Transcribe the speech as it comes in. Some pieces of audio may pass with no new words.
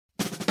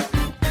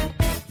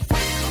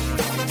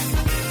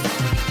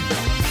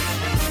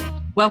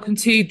Welcome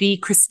to the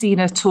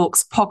Christina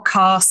Talks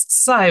podcast.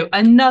 So,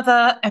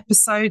 another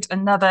episode,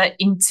 another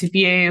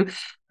interview.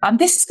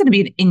 This is going to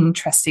be an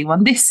interesting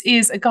one. This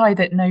is a guy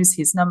that knows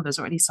his numbers,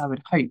 or at least I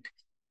would hope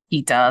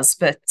he does.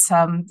 But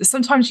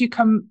sometimes you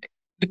come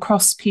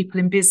across people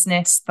in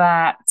business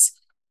that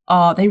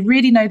they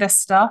really know their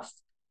stuff,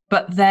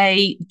 but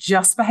they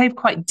just behave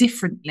quite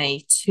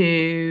differently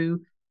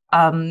to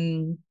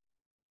the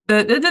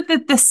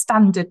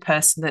standard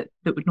person that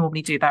would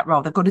normally do that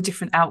role. They've got a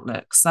different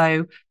outlook.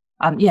 So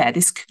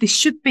this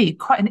should be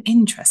quite an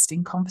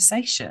interesting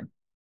conversation.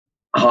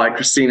 Hi,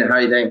 Christina. How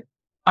are you doing?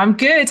 I'm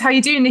good. How are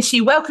you doing,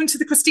 Nishi? Welcome to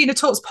the Christina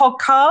Talks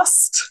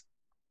podcast.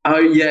 Oh,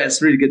 yeah,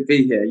 it's really good to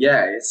be here.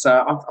 Yeah, it's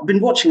I've been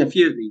watching a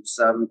few of these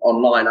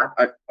online.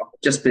 I've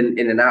just been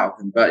in and out of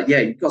them, but yeah,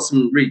 you've got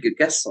some really good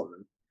guests on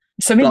them.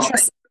 Some Plus,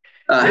 interesting.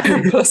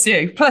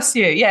 uh, Plus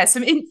you. Yeah,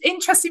 some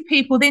interesting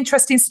people, with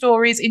interesting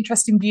stories,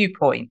 interesting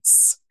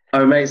viewpoints.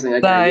 oh, amazing.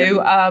 Okay,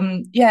 So,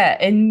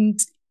 and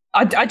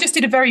I just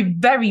did a very,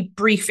 very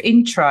brief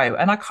intro,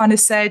 and I kind of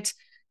said,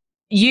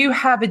 you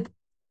have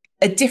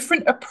a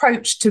different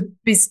approach to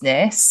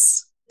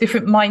business,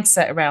 different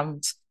mindset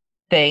around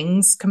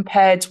things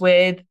compared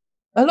with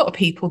a lot of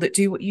people that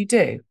do what you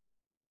do.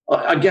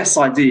 I guess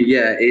I do.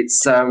 Yeah,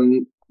 it's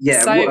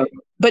yeah. So,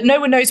 but no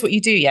one knows what you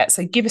do yet.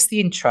 So give us the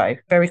intro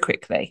very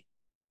quickly.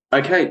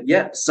 Okay,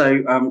 yeah.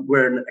 So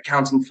we're an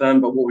accounting firm,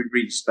 but what we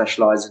really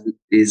specialise in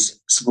is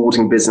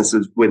supporting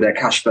businesses with their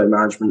cash flow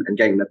management and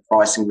getting their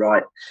pricing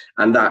right.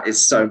 And that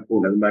is so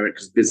important at the moment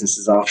because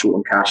businesses are short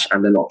on cash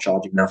and they're not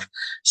charging enough.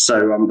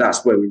 So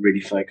that's where we really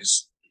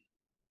focus.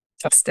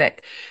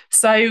 Fantastic.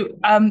 So,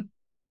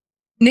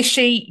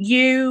 Nishi,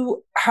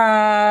 you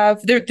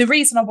have the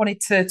reason I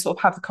wanted to sort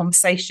of have the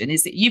conversation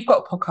is that you've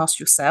got a podcast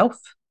yourself.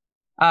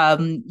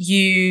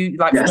 You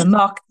like Yes.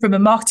 from a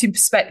marketing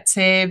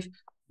perspective,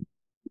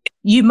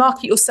 you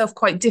market yourself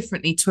quite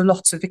differently to a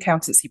lot of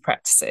accountancy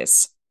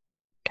practices.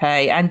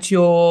 Okay. And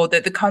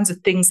the kinds of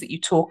things that you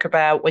talk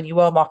about when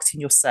you are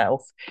marketing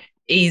yourself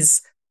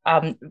is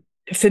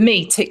for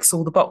me ticks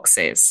all the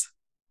boxes,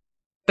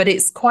 but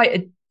it's quite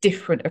a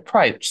different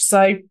approach.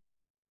 So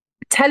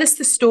tell us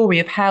the story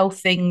of how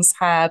things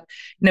have,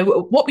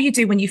 what were you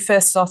doing when you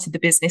first started the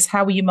business?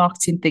 How were you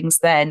marketing things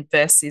then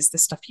versus the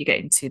stuff you get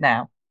into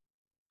now?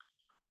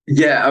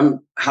 Yeah.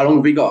 How long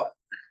have we got?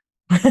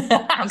 As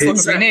long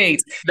It's as we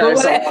need. no.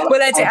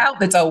 We'll edit out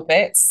the dull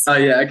bits. Oh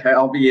yeah. Okay.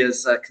 I'll be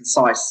as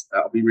concise.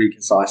 I'll be really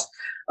concise.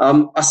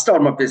 I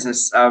started my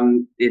business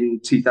in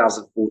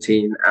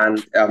 2014,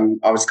 and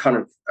I was kind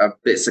of a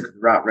bit sick of the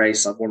rat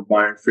race. I wanted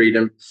my own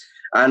freedom,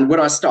 and when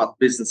I started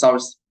the business,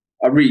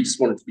 I really just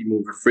wanted to be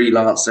more of a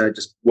freelancer,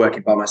 just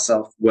working by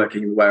myself,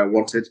 working the way I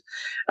wanted,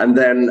 and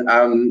then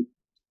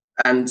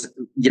and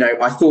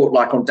I thought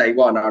like on day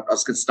one I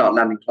was going to start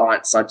landing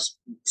clients. I just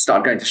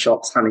started going to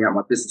shops, handing out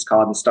my business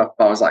card and stuff,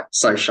 but I was like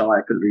so shy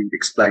I couldn't really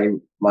explain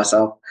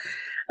myself.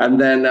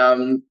 And then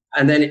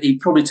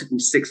it probably took me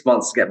 6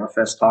 months to get my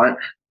first client.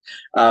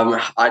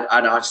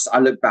 I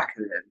look back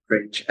at it and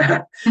cringe.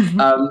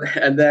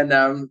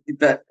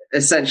 But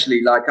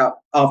essentially, like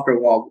after a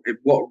while,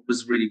 what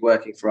was really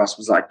working for us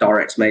was like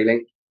direct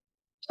mailing.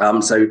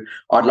 So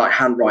I'd like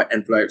handwrite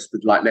envelopes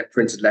with like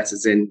printed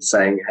letters in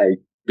saying, "Hey,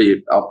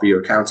 I'll be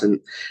your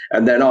accountant."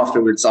 And then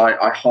afterwards, I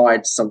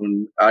hired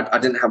someone. I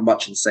didn't have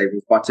much in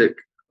savings, but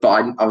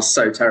I was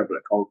so terrible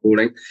at cold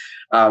calling.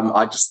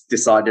 I just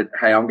decided,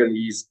 hey, I'm going to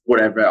use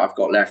whatever I've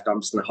got left. I'm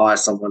just going to hire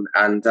someone.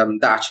 And that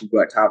actually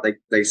worked out.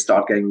 They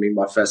started getting me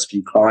my first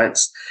few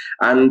clients.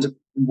 And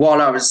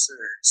while I was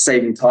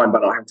saving time,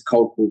 but not having to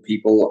cold call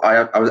people,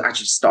 I was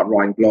actually start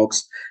writing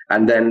blogs.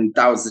 And then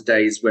that was the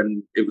days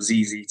when it was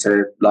easy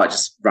to like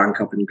just rank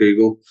up in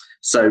Google.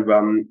 So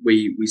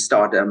we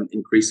started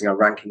increasing our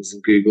rankings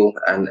in Google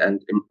and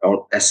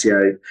on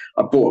SEO.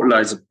 I bought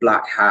loads of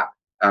black hat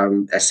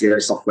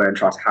SEO software and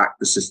try to hack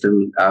the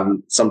system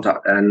sometimes,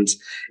 and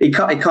it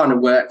kind of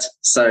worked.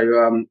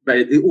 So,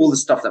 but all the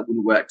stuff that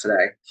wouldn't work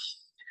today,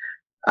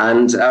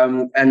 and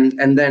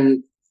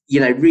then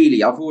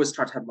really, I've always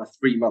tried to have my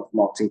 3-month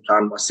marketing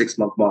plan, my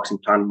 6-month marketing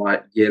plan, my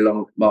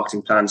year-long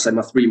marketing plan. So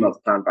my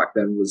 3-month plan back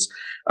then was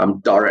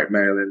direct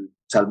mail and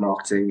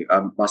telemarketing.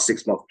 My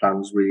 6-month plan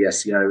was really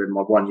SEO, and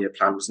my 1-year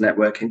plan was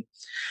networking,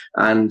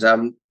 and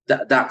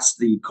that's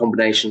the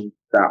combination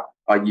that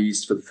I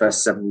used for the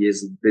first 7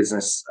 years of the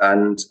business,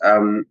 and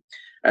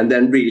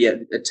then really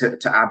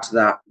to add to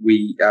that,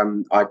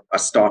 I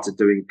started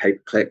doing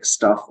pay-per-click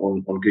stuff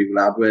on Google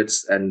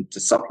AdWords and to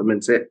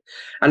supplement it,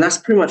 and that's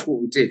pretty much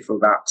what we did for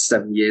about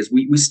 7 years.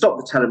 We stopped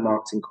the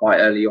telemarketing quite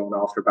early on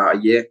after about a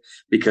year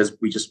because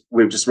we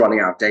were just running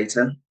out of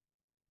data,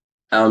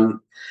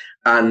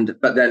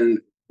 but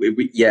then.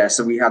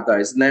 So we had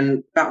those. And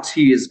then about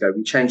 2 years ago,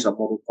 we changed our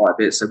model quite a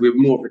bit. So we were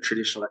more of a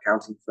traditional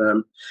accounting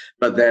firm.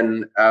 But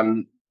then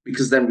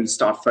because then we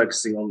started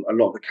focusing on a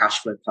lot of the cash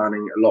flow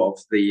planning, a lot of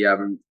the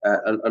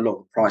a lot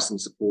of pricing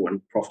support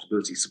and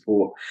profitability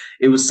support.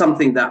 It was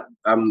something that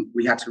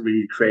we had to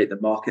really create the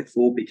market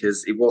for,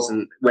 because it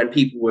wasn't, when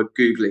people were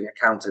Googling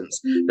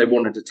accountants, they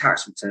wanted a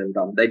tax return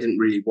done. They didn't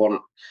really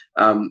want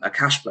a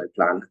cash flow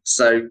plan.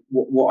 So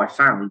what I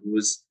found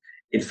was,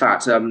 in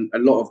fact, a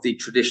lot of the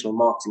traditional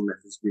marketing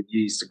methods we've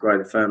used to grow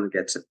the firm and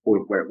get to the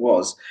point where it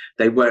was,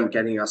 they weren't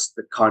getting us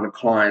the kind of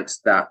clients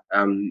that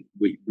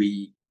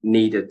we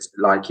needed,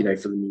 like, you know,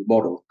 for the new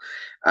model.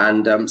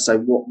 And so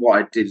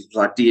what I did was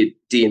I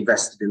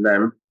de-invested in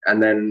them,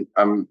 and then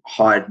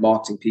hired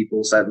marketing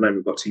people. So at the moment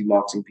we've got 2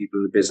 marketing people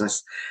in the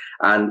business,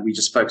 and we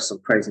just focused on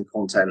creating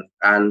content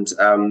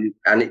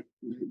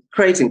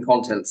creating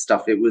content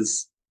stuff. It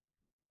was,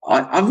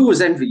 I've always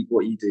envied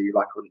what you do,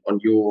 like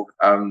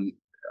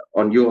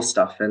on your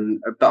stuff,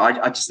 but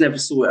I just never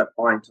saw it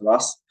applying to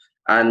us.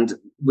 And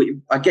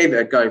I gave it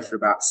a go for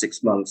about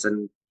 6 months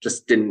and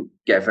just didn't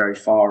get very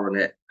far on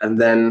it. And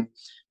then,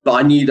 but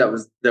I knew there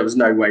was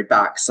no way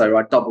back, so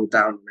I doubled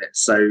down on it.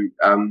 So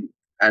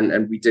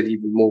and we did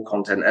even more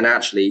content. And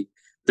actually,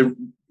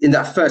 in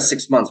that first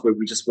 6 months where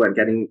we just weren't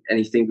getting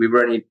anything, we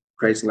were only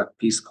creating like a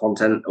piece of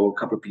content or a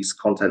couple of pieces of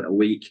content a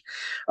week.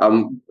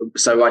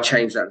 So I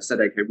changed that and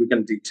said, okay, we're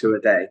going to do 2 a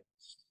day,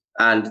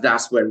 and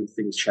that's when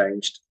things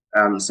changed.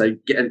 So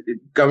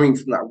going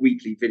from that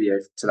weekly video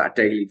to that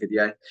daily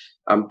video,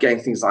 getting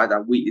things like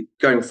that,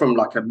 going from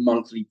like a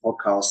monthly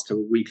podcast to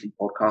a weekly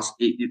podcast,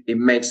 it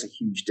makes a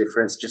huge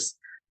difference. Just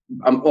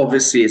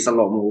obviously it's a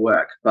lot more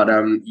work, but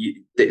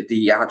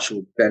the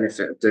actual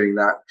benefit of doing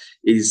that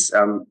is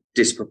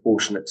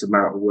disproportionate to the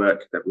amount of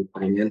work that we're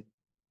putting in.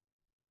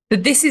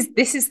 But this is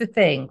the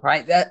thing,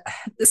 right?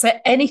 So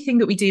anything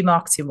that we do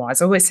marketing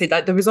wise, I always say,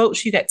 like, the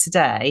results you get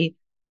today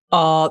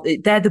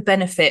they're the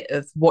benefit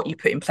of what you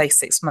put in place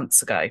 6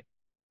 months ago.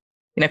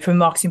 You know, from a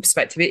marketing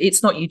perspective,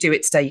 it's not you do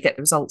it today, you get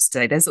the results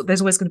today. There's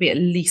always going to be at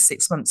least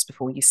 6 months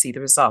before you see the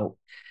result.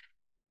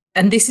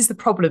 And this is the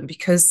problem,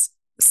 because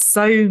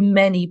so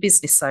many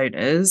business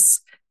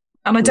owners,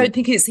 and I don't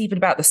think it's even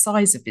about the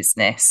size of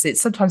business.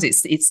 Sometimes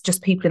it's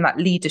just people in that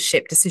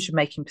leadership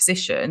decision-making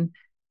position.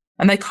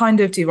 And they kind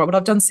of do, right, well,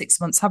 I've done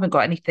 6 months, haven't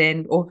got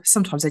anything. Or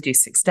sometimes they do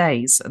 6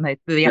 days, and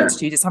the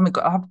attitude is,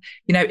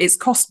 it's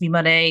cost me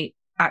money,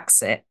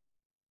 exit.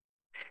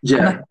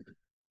 Yeah.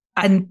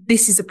 And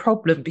this is a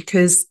problem,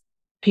 because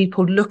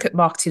people look at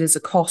marketing as a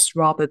cost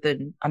rather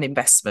than an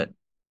investment.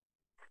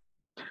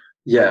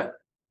 Yeah.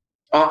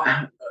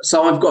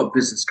 So I've got a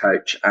business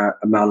coach,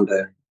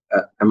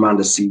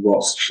 Amanda C.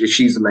 Watts.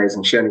 She's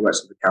amazing. She only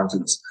works with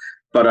accountants.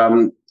 But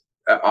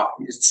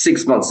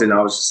 6 months in,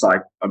 I was just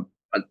like,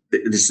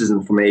 this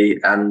isn't for me.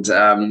 And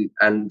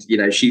you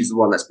know, she's the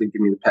one that's been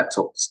giving me the pep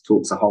talks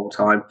the whole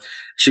time.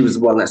 She was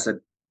the one that said,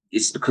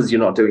 it's because you're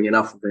not doing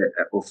enough of it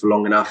or for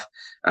long enough.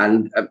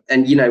 And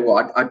you know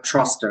what, I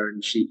trust her,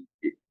 and she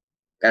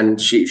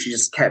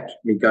just kept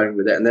me going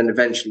with it. And then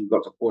eventually we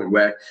got to a point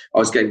where I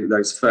was getting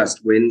those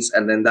first wins,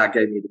 and then that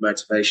gave me the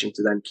motivation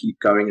to then keep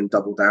going and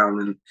double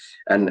down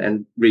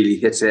and really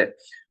hit it.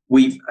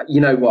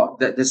 You know what,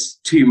 there's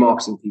 2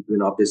 marketing people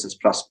in our business,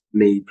 plus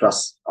me,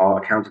 plus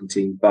our accounting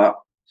team. But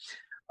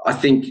I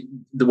think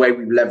the way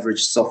we've leveraged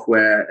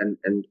software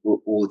and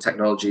all the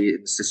technology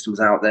and the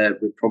systems out there,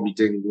 we're probably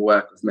doing the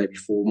work of maybe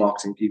 4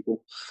 marketing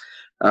people.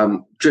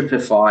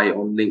 Dripify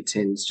on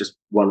LinkedIn is just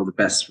one of the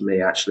best for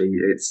me, actually.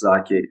 It's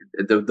like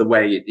the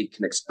way it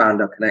can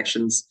expand our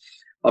connections.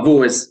 I've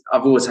always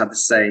had the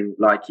saying,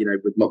 like, you know,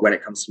 when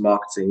it comes to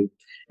marketing,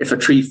 if a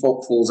tree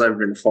falls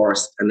over in the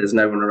forest and there's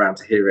no one around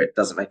to hear it, it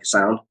doesn't make a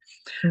sound.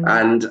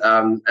 And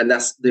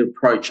that's the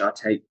approach I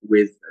take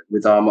with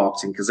our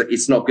marketing, because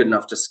it's not good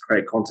enough just to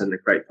create content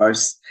and create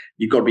posts.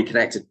 You've got to be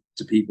connected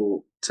to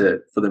people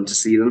for them to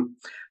see them.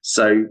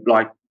 So,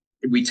 like,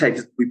 we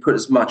put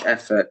as much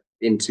effort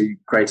into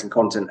creating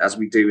content as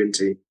we do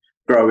into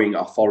growing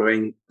our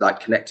following, like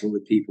connecting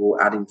with people,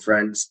 adding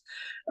friends,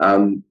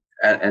 and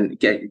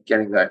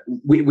getting that.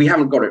 We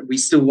haven't got it. We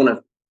still want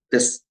to.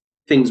 There's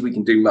things we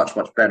can do much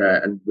better,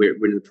 and we're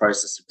in the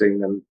process of doing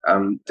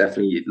them.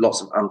 Definitely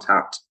lots of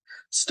untapped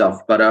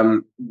stuff, but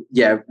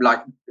yeah,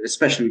 like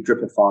especially with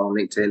Dripify on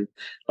LinkedIn,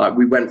 like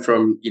we went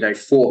from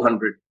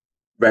 400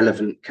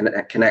 relevant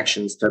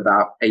connections to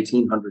about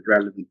 1,800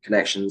 relevant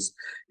connections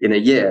in a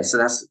year. So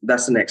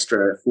that's an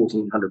extra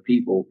 1,400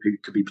 people who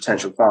could be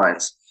potential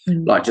clients,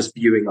 like just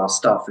viewing our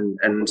stuff.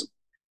 And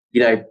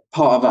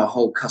part of our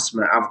whole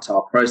customer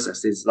avatar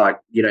process is like,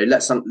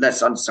 let's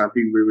understand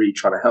who we're really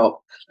trying to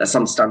help. Let's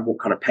understand what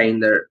kind of pain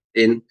they're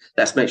in.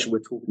 Let's make sure we're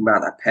talking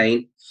about that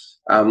pain.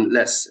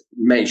 Let's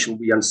make sure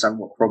we understand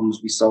what problems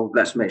we solve.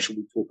 Let's make sure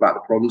we talk about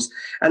the problems.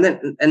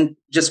 And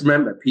just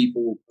remember,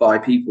 people buy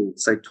people.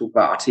 So talk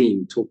about our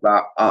team, talk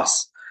about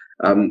us.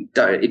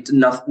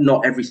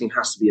 Not everything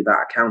has to be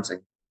about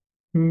accounting.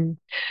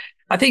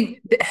 I think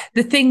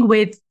the thing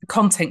with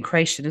content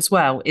creation as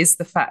well is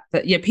the fact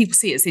that people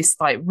see it as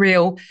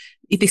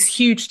this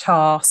huge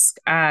task,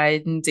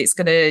 and it's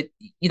going to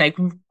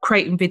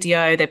creating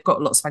video. They've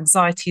got lots of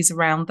anxieties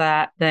around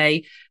that.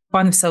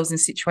 find themselves in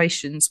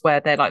situations where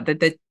they're like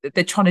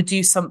they're trying to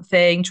do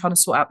something, trying to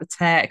sort out the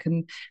tech,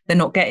 and they're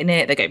not getting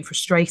it. They're getting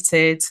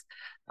frustrated.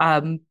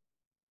 But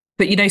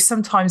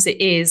sometimes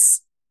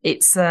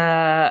it's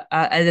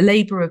a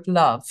labor of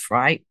love,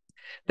 right?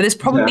 But there's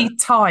Yeah. probably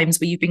times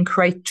where you've been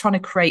trying to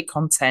create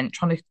content,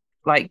 trying to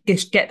like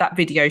get that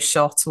video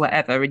shot or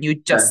whatever, and you're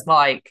Yeah. just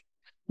like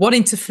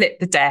wanting to flip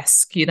the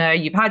desk.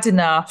 You've had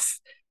enough.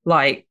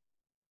 Like,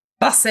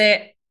 that's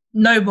it,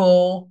 no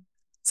more.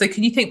 So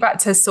can you think back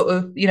to sort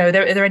of, are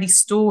there any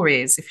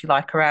stories, if you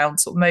like, around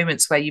sort of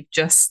moments where you've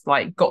just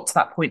like got to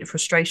that point of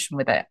frustration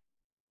with it?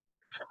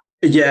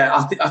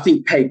 Yeah, I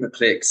think pay per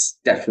clicks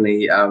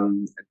definitely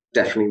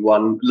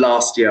one.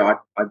 Last year, I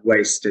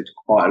wasted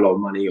quite a lot of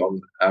money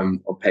on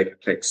pay per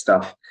click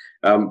stuff.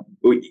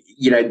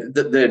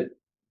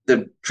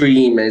 The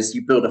dream is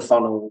you build a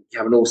funnel, you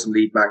have an awesome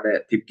lead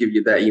magnet, people give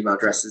you their email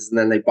addresses, and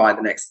then they buy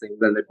the next thing,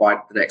 then they buy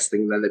the next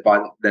thing, then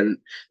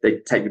they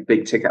take a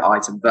big ticket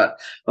item. But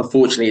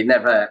unfortunately, it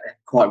never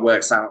quite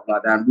works out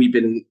like that.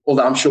 And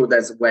although I'm sure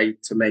there's a way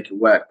to make it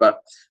work,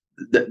 but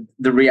the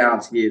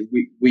reality is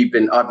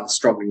I've been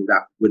struggling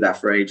with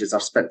that for ages.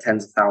 I've spent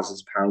tens of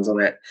thousands of pounds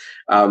on it.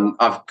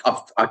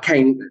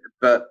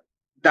 But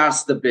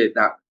that's the bit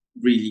that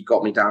really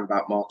got me down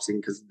about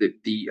marketing, because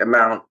the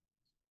amount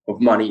of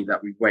money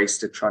that we've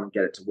wasted trying to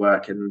get it to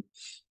work. And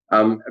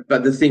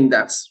but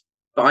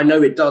I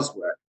know it does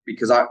work,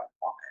 because I've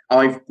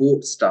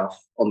bought stuff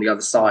on the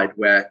other side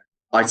where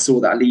I saw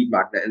that lead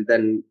magnet and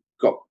then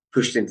got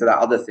pushed into that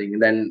other thing,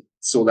 and then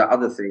saw that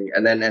other thing,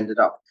 and then ended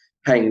up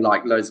paying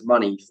like loads of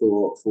money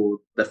for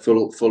the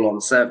full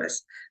on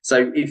service.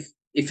 So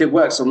if it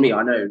works on me,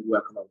 I know it will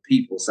work on other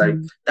people. So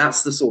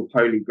that's the sort of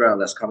holy grail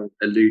that's kind of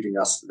eluding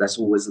us. That's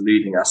always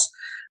eluding us.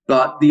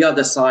 But the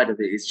other side of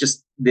it is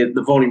just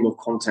the volume of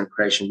content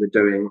creation we're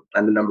doing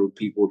and the number of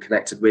people we're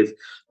connected with.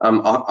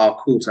 Our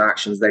call to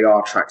actions, they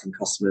are attracting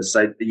customers.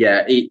 So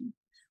yeah,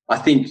 I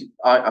think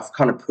I've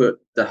kind of put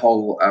the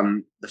whole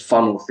the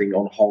funnel thing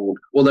on hold,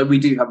 although we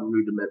do have a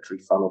rudimentary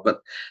funnel, but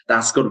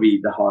that's got to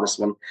be the hardest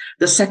one.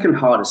 The second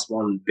hardest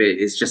one bit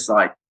is just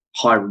like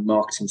hiring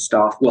marketing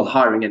staff. Well,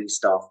 hiring any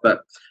staff,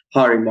 but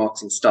hiring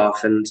marketing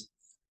staff. And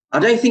I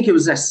don't think it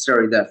was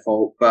necessarily their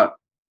fault, but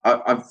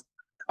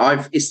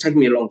it's taken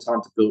me a long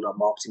time to build our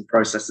marketing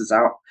processes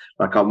out,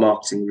 like our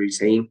marketing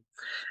routine.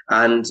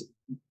 And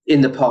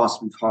in the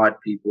past, we've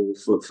hired people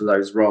for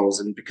those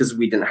roles. And because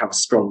we didn't have a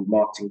strong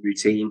marketing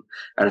routine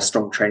and a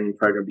strong training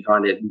program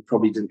behind it, we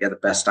probably didn't get the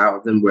best out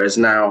of them. Whereas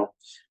now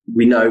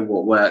we know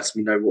what works,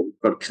 we know what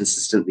we've got to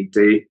consistently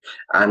do.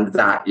 And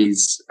that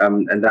is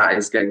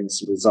getting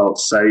some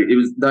results. So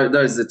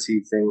those are the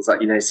two things.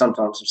 Like,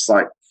 sometimes it's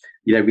like,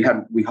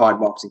 we hired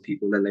marketing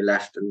people and then they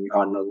left, and we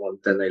hired another one,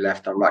 then they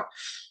left. I'm like,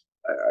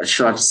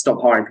 should I just stop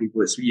hiring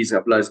people? It's using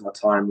up loads of my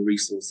time and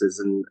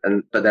resources.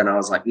 But then I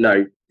was like,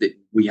 no,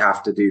 we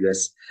have to do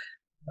this.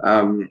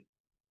 I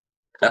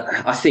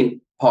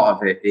think part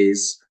of it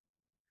is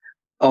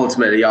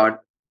ultimately I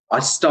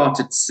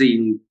started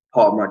seeing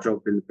part of my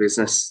job in the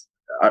business,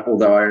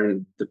 although I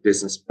own the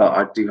business, but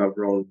I do have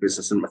a role in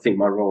business. And I think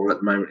my role at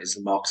the moment is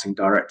the marketing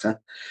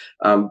director.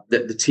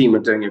 The team are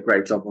doing a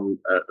great job on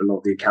a lot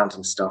of the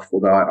accounting stuff,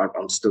 although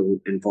I'm still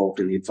involved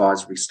in the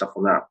advisory stuff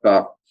on that.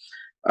 But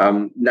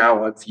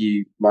now I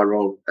view my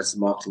role as the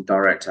marketing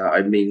director.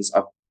 It means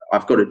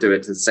I've got to do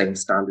it to the same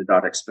standard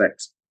I'd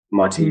expect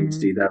my team to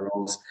do their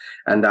roles,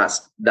 and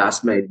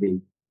that's made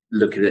me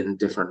look at it in a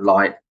different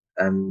light.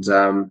 And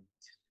that's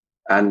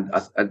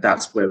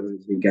where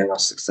we've been getting our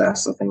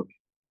success, I think.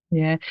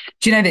 Yeah.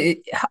 Do you know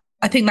that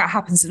I think that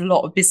happens in a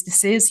lot of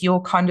businesses.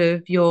 You're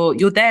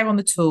you're there on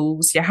the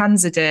tools, your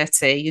hands are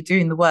dirty, you're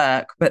doing the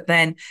work, but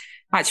then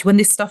actually when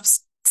this stuff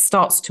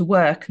starts to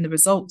work and the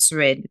results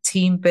are in, the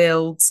team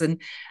builds,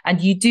 and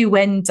you do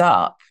end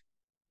up,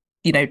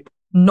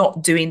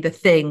 not doing the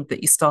thing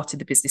that you started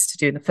the business to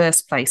do in the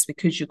first place,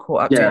 because you're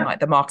caught up doing like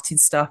the marketing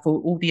stuff or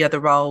all the other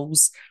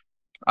roles.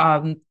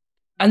 And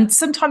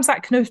sometimes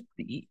that kind of,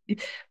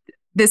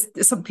 there's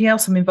something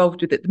else I'm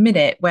involved with at the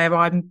minute where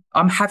I'm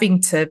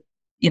having to,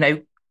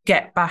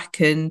 get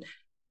back and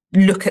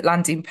look at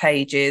landing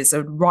pages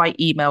and write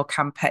email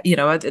campaign.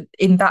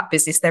 In that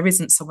business, there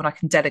isn't someone I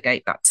can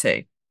delegate that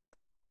to.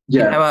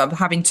 Yeah. I'm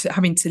having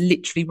to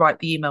literally write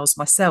the emails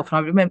myself. And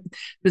I remember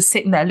was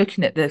sitting there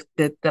looking at the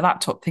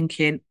laptop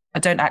thinking, I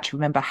don't actually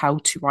remember how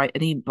to write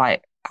an email.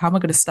 Like, how am I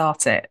going to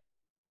start it?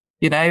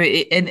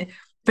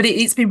 But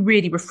it's been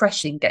really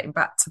refreshing getting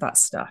back to that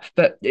stuff.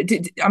 But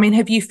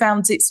have you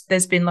found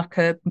there's been like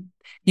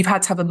you've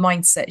had to have a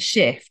mindset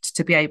shift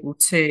to be able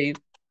to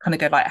kind of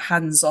go like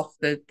hands off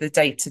the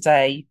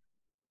day-to-day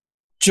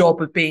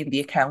job of being the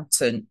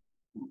accountant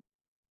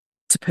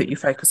to put your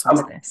focus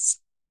on this?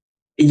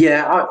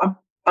 Yeah,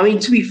 I mean,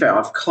 to be fair,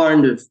 I've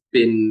kind of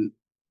been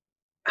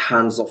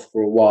hands off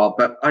for a while,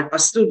 but I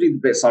still do the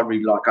bits I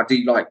really like. I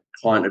do like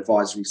client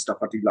advisory stuff.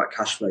 I do like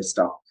cash flow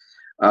stuff,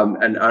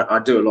 and I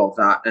do a lot of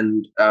that.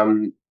 And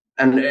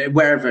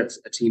wherever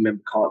a team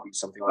member can't do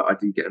something, I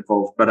do get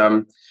involved. But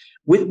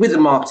with the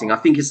marketing, I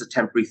think it's a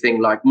temporary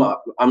thing. Like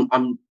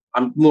I'm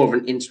I'm more of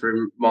an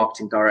interim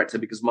marketing director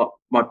because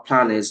my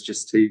plan is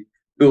just to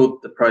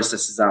build the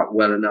processes out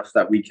well enough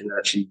that we can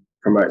actually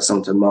promote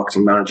someone to a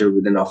marketing manager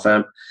within our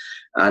firm,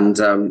 and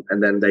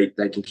then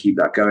they can keep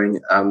that going.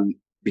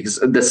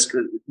 Because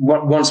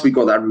once we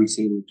got that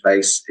routine in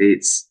place,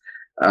 it's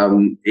I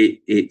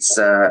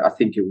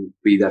think it will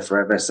be there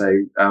forever. So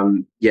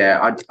yeah,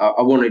 I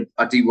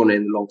do want to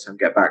in the long term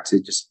get back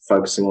to just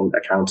focusing on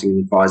accounting and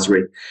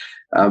advisory.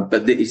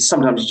 But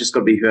sometimes you just got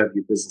to be whoever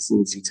your business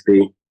needs you to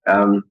be.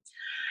 And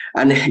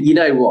you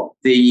know what?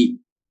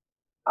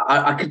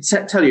 I could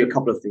tell you a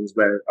couple of things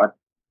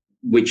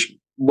which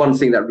one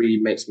thing that really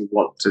makes me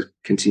want to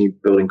continue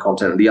building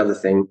content, and the other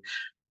thing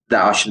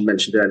that I should have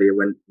mentioned earlier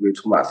when we were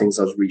talking about things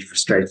I was really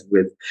frustrated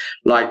with.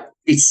 Like,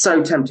 it's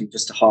so tempting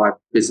just to hire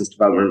business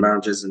development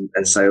managers and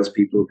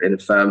salespeople in a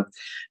firm,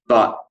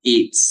 but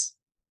it's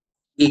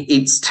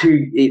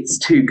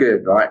too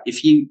good, right?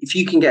 If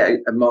you can get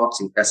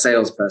a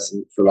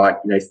salesperson for like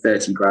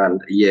 30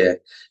 grand a year,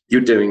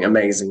 you're doing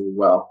amazingly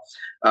well.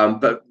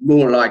 But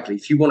more likely,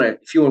 if you want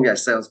to get a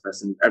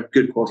salesperson, a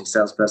good quality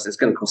salesperson, it's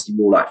going to cost you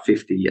more like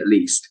 50 at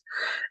least.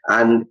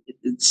 And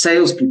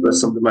salespeople are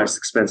some of the most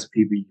expensive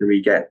people you can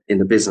really get in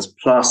the business.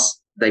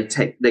 Plus,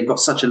 they've got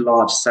such a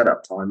large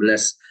setup time.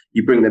 Unless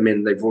you bring them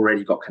in, they've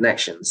already got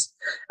connections.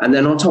 And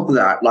then on top of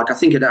that, like I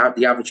think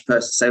the average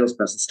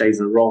salesperson stays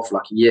in the role for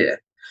like a year.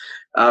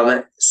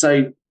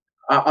 So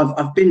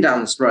I've been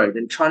down this road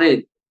and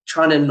trying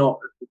to not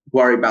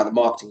worry about the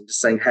marketing,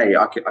 just saying, hey,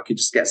 I could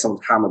just get someone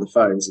to hammer the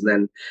phones and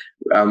then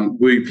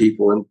woo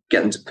people and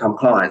get them to become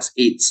clients.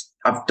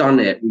 I've done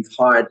it. We've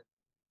hired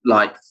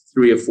like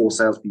 3 or 4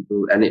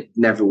 salespeople and it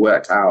never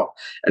worked out,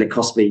 and it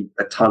cost me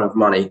a ton of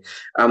money.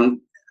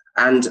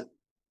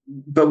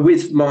 But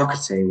with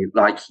marketing,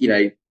 like,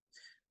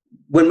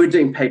 when we're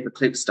doing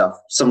pay-per-click stuff,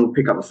 someone will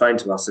pick up the phone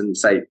to us and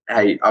say,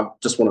 hey, I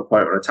just want a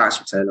quote on a tax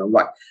return. I'm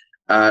like,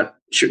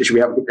 should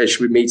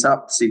we meet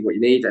up, see what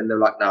you need? And they're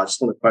like, no, I just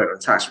want a quote on a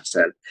tax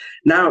return.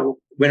 Now,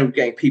 when we're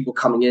getting people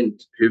coming in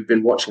who've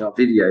been watching our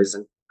videos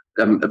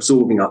and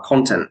absorbing our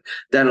content,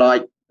 they're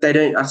like,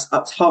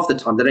 half the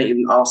time, they don't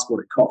even ask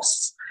what it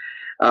costs.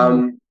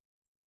 And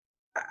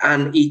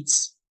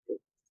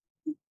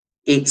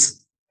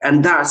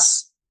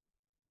that's,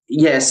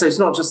 yeah, so it's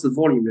not just the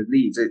volume of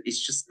leads, it's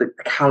just the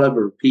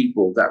caliber of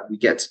people that we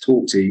get to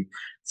talk to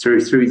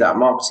through that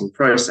marketing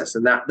process.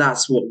 And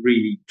that's what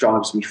really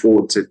drives me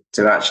forward to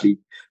actually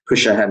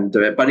push ahead and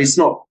do it. But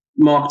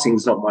marketing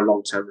is not my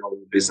long-term role in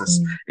the business.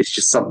 It's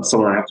just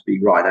someone I have to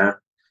be right now.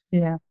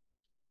 Yeah.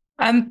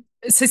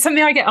 So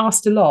something I get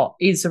asked a lot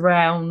is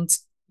around,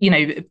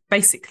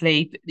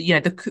 basically,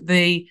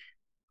 the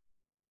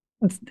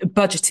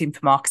budgeting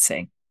for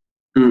marketing.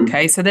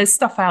 Okay, so there's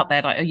stuff out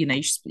there like,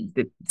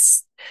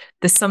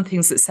 there's some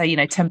things that say,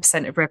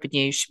 10% of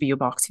revenue should be your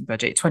marketing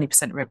budget,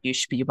 20% of revenue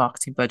should be your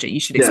marketing budget. You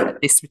should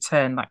expect this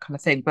return, that kind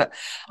of thing. But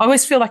I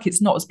always feel like it's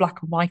not as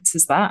black and white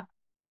as that.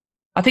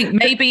 I think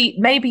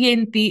maybe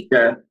in the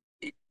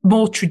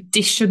more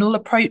traditional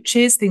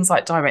approaches, things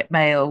like direct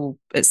mail,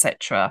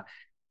 etc.,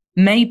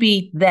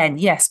 maybe then,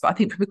 yes. But I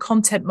think from a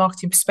content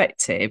marketing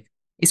perspective,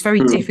 it's very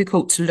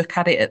difficult to look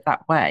at it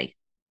that way.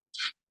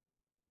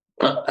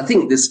 I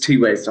think there's 2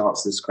 ways to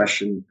answer this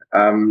question.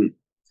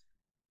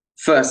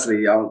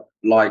 Firstly, I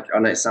know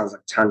it sounds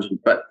like a tangent,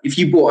 but if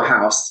you bought a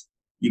house,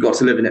 you got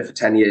to live in it for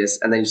 10 years,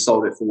 and then you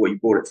sold it for what you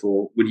bought it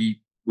for, would you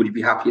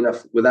be happy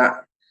enough with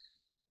that?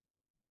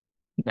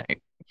 No.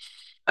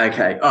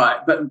 Okay, all right,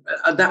 but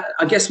that,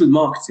 I guess with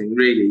marketing,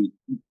 really,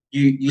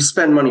 you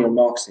spend money on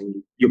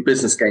marketing, your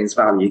business gains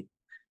value,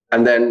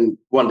 and then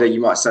one day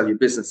you might sell your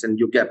business and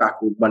you'll get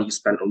back all the money you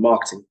spent on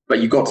marketing,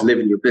 but you got to live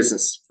in your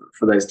business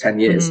for those 10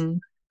 years.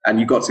 And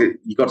you got to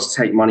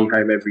take money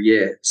home every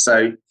year.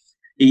 So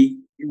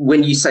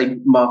when you say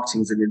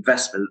marketing's an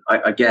investment,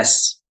 I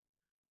guess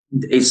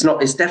it's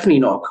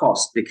definitely not a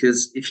cost,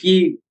 because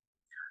the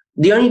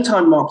only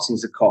time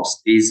marketing's a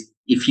cost is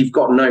if you've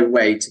got no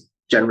way to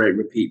generate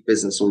repeat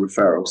business or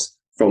referrals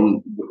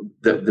from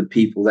the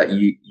people that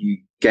you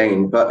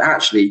gain. But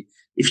actually,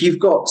 if you've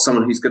got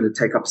someone who's going to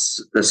take up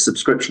a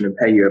subscription and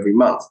pay you every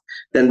month,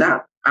 then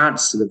that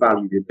adds to the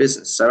value of your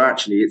business. So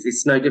actually,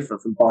 it's no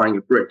different from buying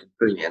a brick and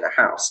putting it in a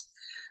house,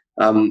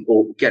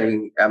 or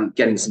getting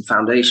some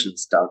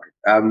foundations dug.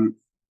 And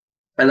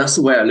that's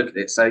the way I look at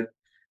it. So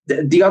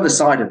the other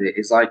side of it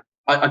is like,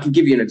 I can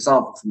give you an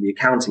example from the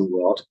accounting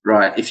world,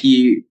 right? If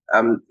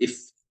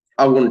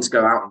I wanted to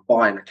go out and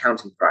buy an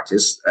accounting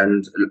practice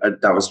and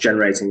that was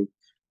generating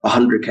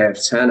 100K of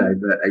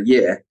turnover a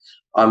year,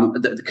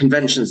 the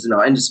conventions in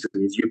our industry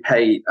is you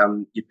pay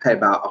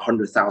about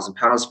 £100,000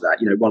 for that.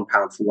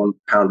 £1 for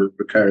 £1 of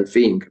recurring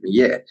fee income a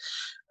year,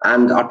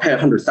 and I'd pay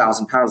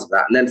 £100,000 of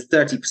that, and then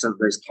 30% of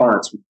those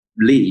clients would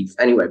leave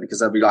anyway because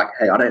they'll be like,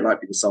 "Hey, I don't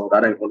like being sold. I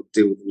don't want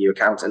to deal with a new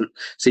accountant."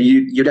 So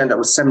you'd end up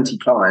with 70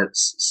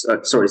 clients,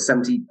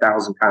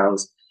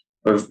 £70,000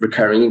 of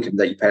recurring income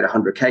that you paid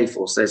 100K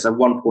for. So it's a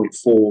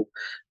 1.4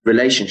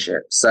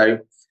 relationship. So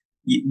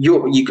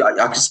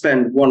I could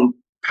spend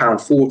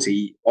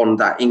 £1.40 on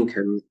that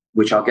income,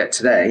 which I'll get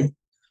today,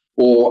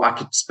 or I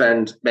could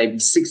spend maybe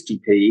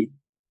 60p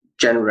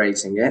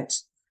generating it,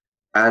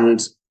 and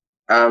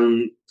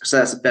so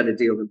that's a better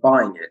deal than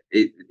buying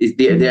it.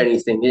 The only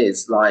thing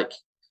is, like,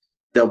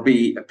 there'll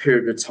be a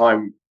period of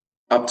time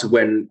up to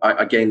when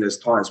I gain those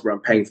clients where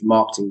I'm paying for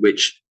marketing,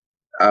 which,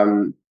 I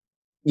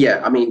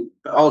mean,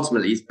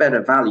 ultimately it's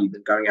better value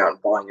than going out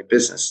and buying a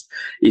business.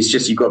 It's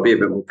just, you've got to be a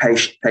bit more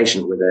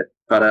patient with it.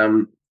 But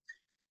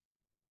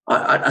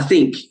I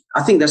think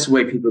that's the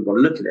way people have got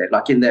to look at it.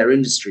 Like, in their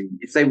industry,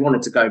 if they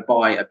wanted to go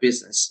buy a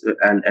business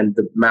and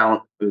the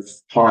amount of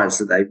clients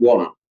that they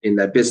want in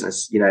their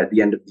business, you know, at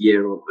the end of the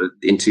year or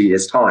in 2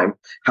 years' time,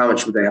 how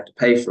much would they have to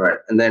pay for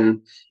it? And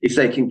then if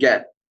they can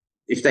do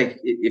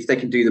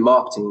the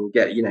marketing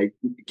and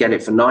get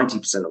it for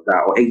 90% of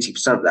that or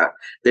 80% of that,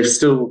 they've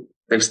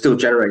still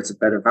generated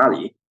better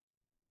value.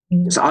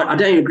 So I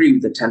don't agree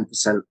with the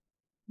 10%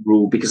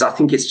 rule, because I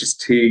think it's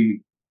just too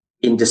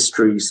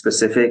industry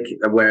specific.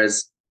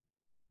 Whereas,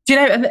 do you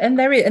know, and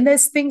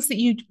there's things that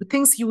you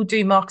will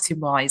do marketing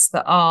wise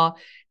that are,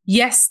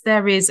 yes,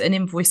 there is an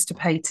invoice to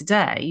pay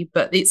today,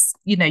 but it's,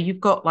 you know, you've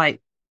got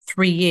like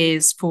 3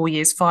 years, 4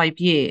 years, 5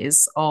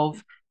 years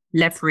of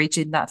leverage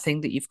in that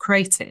thing that you've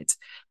created.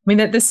 I mean,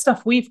 there's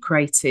stuff we've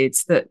created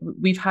that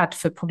we've had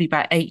for probably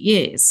about 8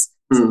 years.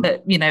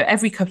 That, you know,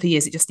 every couple of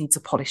years it just needs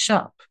to polish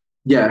up.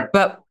 Yeah.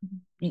 But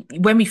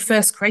when we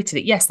first created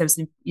it, yes, there was,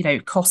 you know,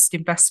 cost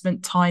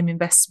investment, time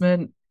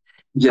investment.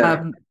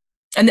 Yeah.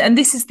 And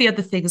this is the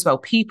other thing as well.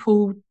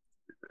 People,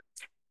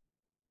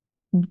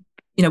 you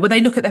know, when they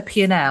look at their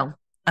P&L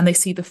and they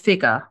see the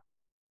figure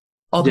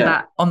on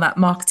that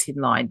marketing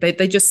line,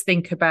 they just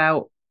think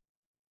about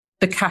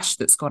the cash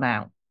that's gone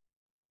out.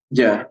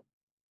 Yeah.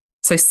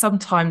 So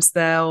sometimes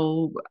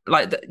they'll,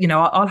 like, you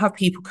know, I'll have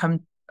people come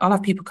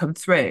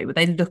through.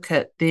 They look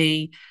at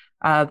the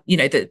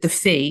the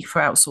fee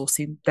for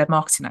outsourcing their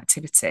marketing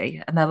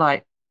activity, and they're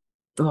like,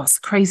 "Oh, that's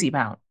a crazy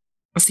amount.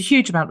 That's a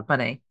huge amount of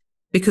money,"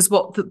 because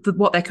what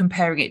they're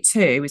comparing it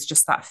to is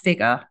just that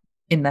figure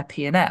in their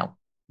P&L.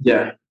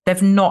 Yeah,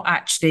 they've not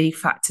actually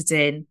factored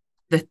in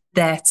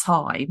their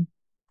time.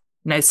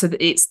 You know, so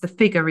it's the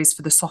figure is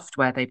for the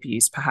software they've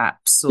used,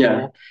 perhaps,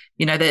 or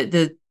you know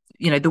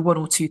the one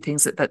or two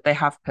things that they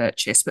have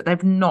purchased, but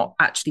they've not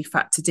actually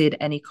factored in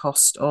any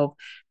cost of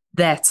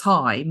their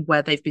time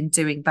where they've been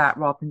doing that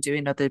rather than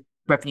doing other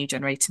revenue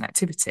generating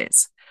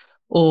activities,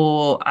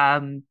 or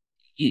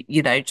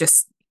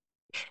just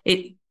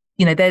it.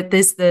 You know,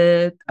 there's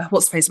the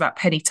what's the phrase about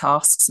penny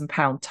tasks and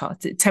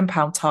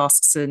 £10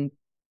 tasks and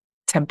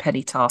 10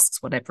 penny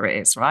tasks, whatever it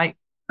is, right?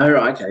 Oh,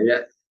 right, okay,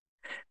 yeah.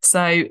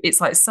 So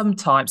it's like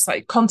sometimes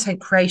like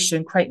content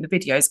creation, creating the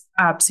videos,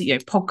 absolutely,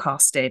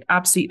 podcasting,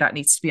 absolutely that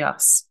needs to be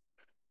us.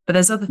 But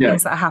there's other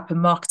things that happen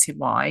marketing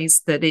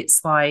wise that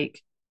it's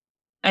like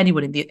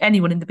anyone in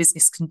the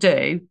business can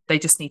do. They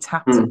just need to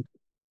happen.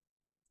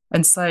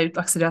 And so, like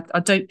I said, I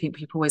don't think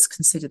people always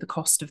consider the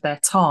cost of their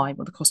time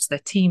or the cost of their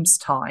team's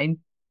time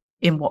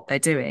in what they're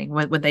doing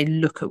when they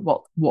look at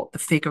what the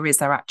figure is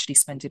they're actually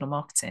spending on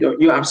marketing.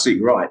 You're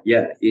absolutely right.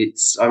 Yeah,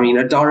 I mean,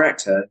 a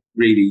director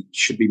really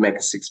should be making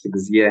 6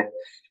 figures a year.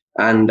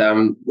 And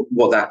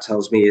what that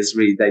tells me is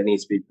really they need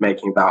to be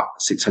making about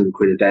 600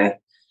 quid a day.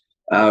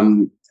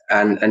 And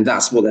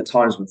that's what their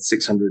time's worth,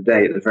 600 a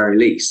day at the very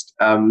least.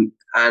 And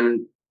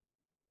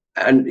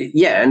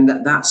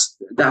that's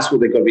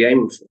what they've got to be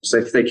aiming for. So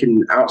if they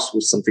can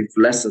outsource something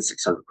for less than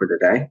 600 quid a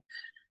day,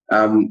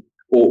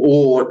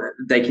 or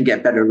they can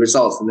get better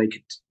results than they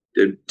could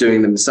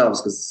doing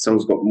themselves because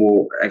someone's got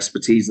more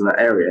expertise in that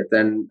area,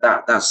 then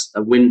that's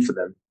a win for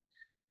them.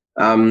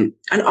 And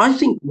I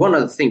think one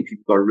other thing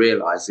people got to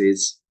realize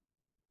is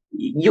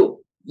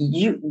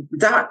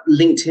that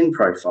LinkedIn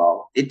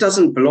profile, it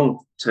doesn't belong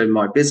to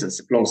my business,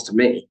 it belongs to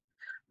me.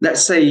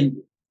 Let's say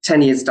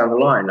 10 years down the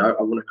line, I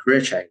want a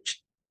career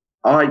change.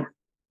 I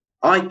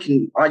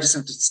just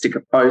have to stick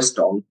a post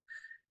on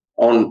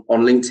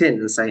LinkedIn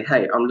and say,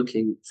 hey, I'm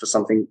looking for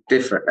something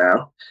different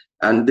now,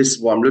 and this is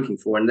what I'm looking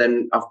for. And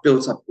then I've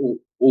built up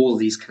all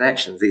these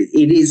connections.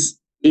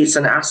 It's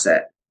an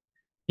asset.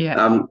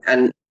 Yeah.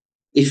 And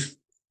if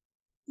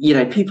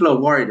people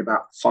are worried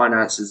about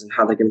finances and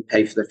how they're going to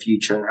pay for their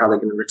future and how they're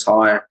going to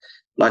retire,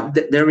 like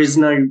there is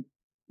no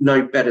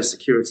better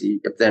security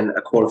than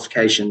a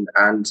qualification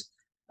and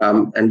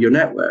your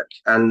network.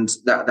 And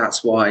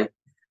that's why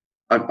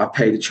I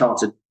paid a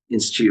chartered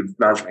Institute of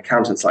Management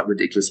Accountants like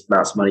ridiculous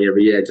amounts of money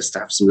every year just to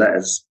have some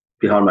letters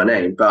behind my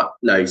name. But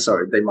no,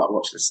 sorry, they might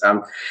watch this.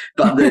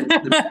 But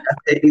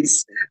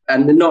it's,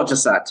 and not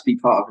just that, to be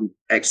part of an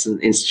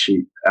excellent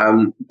institute.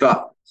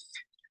 But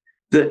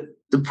the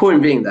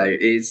point being though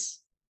is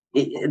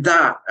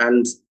that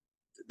and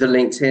the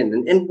LinkedIn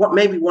and what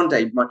maybe one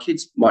day my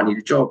kids might need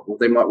a job or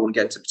they might want to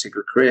get into a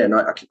particular career, and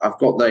I've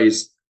got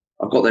those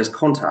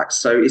contacts.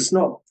 So it's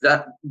not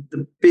that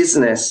the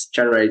business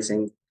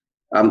generating.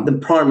 The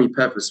primary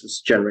purpose was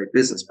to generate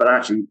business, but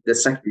actually the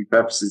secondary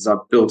purpose is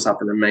I've built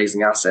up an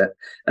amazing asset,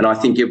 and I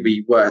think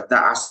that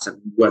asset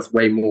would be worth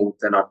way more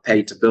than I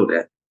paid to build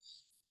it.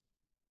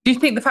 Do you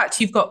think the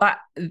fact you've got that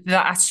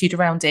attitude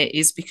around it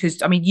is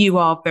because, I mean, you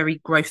are very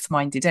growth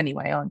minded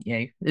anyway, aren't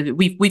you?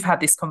 We've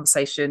had this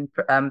conversation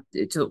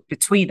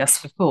between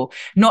us before.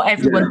 Yeah. Not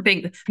everyone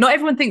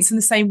thinks in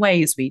the same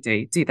way as we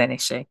do they,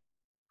 Nishi?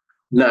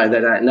 No,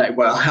 they don't. No,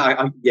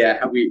 well,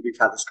 yeah, we've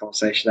had this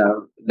conversation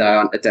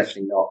now. No,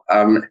 definitely not.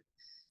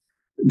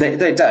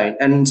 They don't,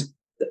 and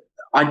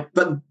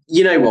but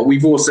you know what?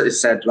 We've also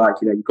said, like,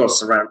 you know, you've got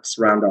to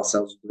surround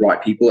ourselves with the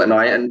right people, and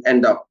I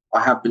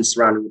have been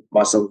surrounding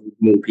myself with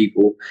more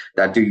people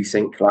that do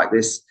think like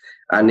this,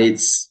 and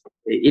it's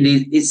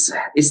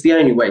the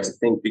only way to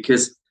think,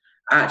 because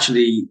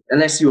actually,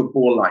 unless you were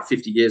born like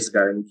 50 years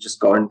ago and you just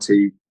got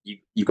into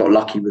you got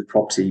lucky with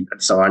property,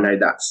 and so I know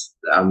that's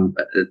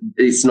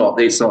it's not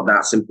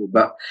that simple,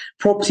 but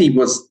property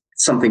was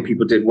something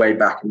people did way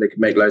back and they could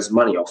make loads of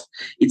money off.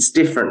 It's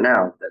different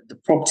now. The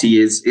property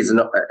is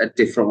a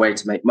different way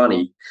to make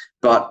money,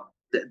 but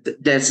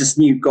there's this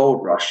new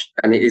gold rush,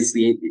 and it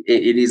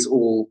is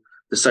all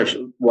the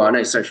social. Well, I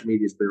know social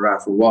media has been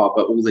around for a while,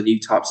 but all the new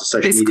types of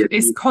social media.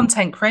 It's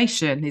content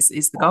creation is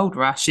the gold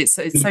rush. It's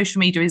social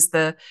media is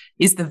the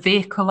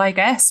vehicle, I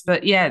guess.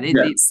 But yeah,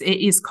 it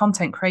is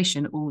content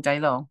creation all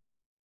day long.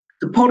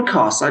 The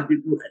podcast,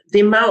 the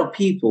amount of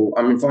people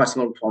I'm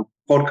inviting on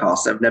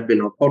podcasts that have never been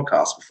on a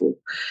podcast before,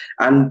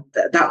 and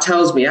that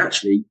tells me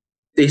actually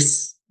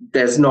there's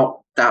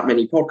not that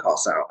many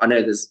podcasts out. I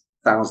know there's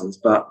thousands,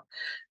 but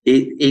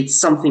it's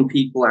something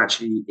people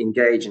actually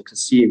engage and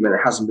consume, and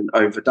it hasn't been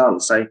overdone.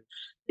 So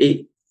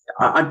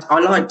I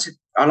like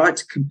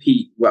to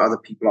compete where other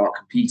people aren't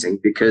competing,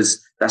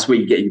 because that's where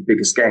you get your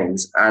biggest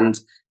gains. And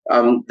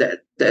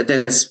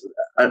there's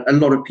a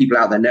lot of people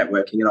out there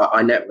networking, and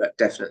I network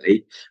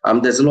definitely.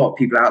 There's a lot of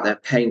people out there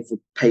paying for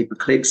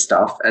pay-per-click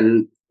stuff,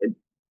 and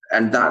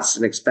that's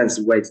an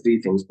expensive way to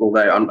do things.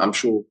 Although I'm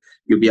sure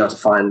you'll be able to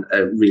find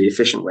really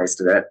efficient ways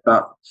to do it.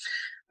 But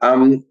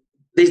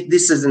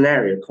this is an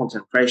area of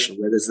content creation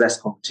where there's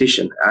less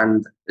competition,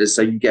 and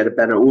so you get a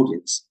better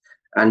audience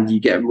and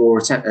you get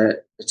more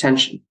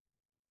attention.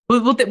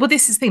 Well,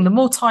 this is the thing. The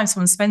more time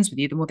someone spends with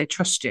you, the more they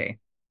trust you.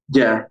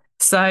 Yeah.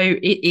 So it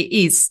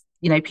is,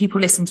 you know,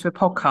 people listen to a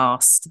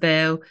podcast,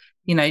 they'll,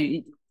 you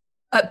know,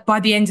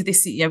 by the end of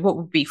this, you know, what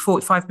would be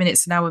 45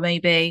 minutes, an hour,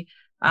 maybe,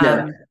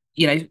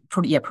 you know,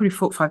 probably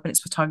 45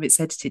 minutes by the time it's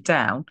edited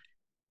down.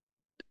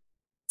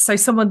 So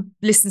someone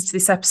listens to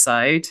this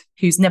episode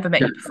who's never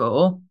met you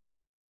before,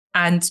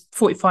 and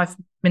 45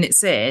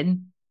 minutes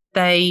in,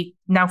 they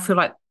now feel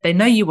like they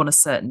know you on a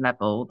certain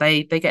level.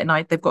 They've got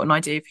an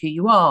idea of who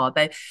you are.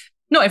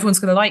 Not everyone's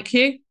going to like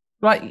you.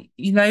 Right,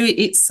 you know,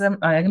 it's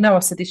I know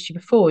I've said this to you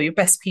before. Your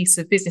best piece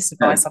of business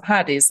advice I've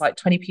had is like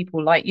 20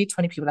 people like you,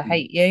 20 people that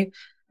hate you.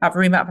 Have a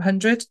room out of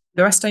 100.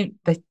 The rest don't.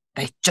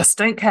 They just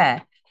don't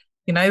care,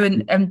 you know.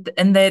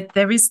 And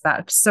there is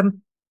that.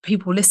 Some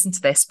people listen to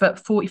this, but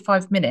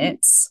 45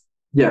 minutes.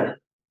 Yeah,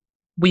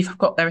 we've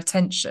got their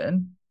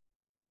attention.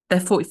 They're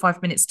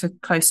 45 minutes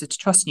closer to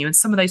trusting you, and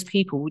some of those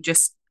people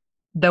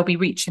they'll be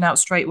reaching out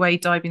straight away,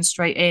 diving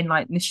straight in,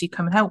 like, Nishi,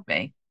 come and help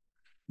me.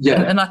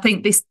 Yeah. And I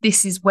think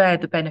this is where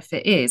the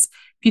benefit is.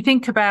 If you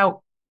think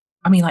about,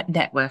 I mean, like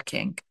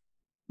networking,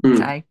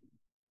 okay,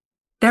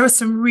 there are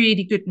some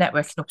really good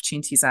networking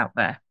opportunities out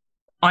there.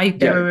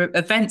 There are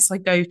events I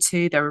go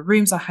to, there are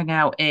rooms I hang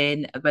out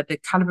in where the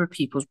caliber of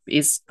people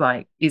is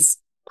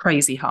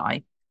crazy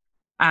high.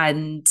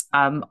 And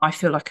I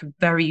feel like a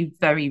very,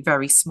 very,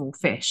 very small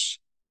fish.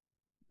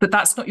 But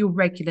that's not your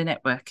regular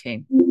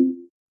networking.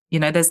 You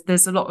know,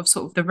 there's a lot of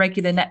sort of the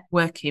regular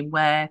networking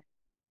where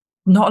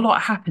not a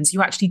lot happens.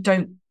 You actually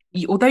don't,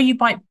 although you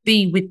might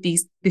be with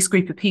this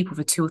group of people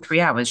for 2 or 3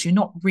 hours, you're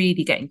not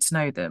really getting to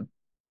know them,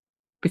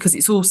 because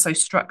it's all so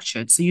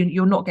structured. So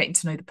you're not getting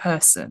to know the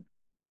person.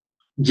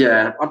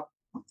 Yeah.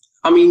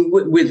 I mean,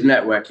 with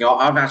networking,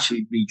 I've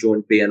actually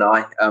rejoined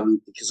BNI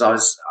because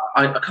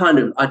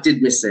I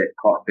did miss it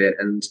quite a bit.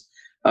 And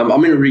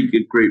I'm in a really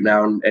good group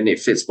now, and it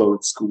fits well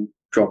with school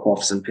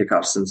drop-offs and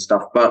pickups and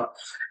stuff. But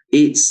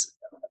it's,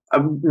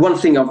 one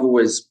thing I've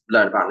always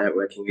learned about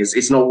networking is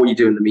it's not what you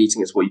do in the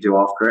meeting, it's what you do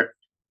after it.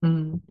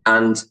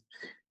 And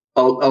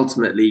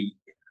ultimately,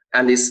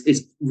 and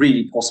it's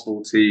really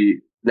possible to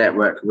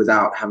network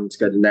without having to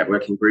go to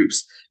networking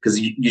groups, because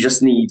you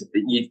just need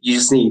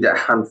a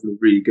handful of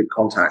really good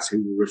contacts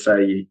who will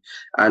refer you,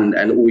 and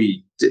all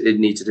you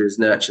need to do is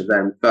nurture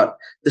them. But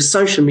the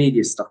social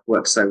media stuff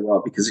works so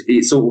well because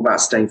it's all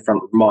about staying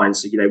front of mind.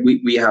 So, you know,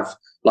 we have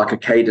like a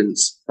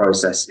cadence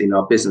process in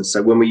our business.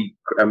 So when we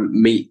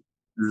meet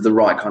the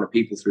right kind of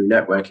people through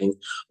networking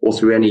or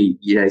through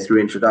through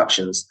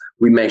introductions,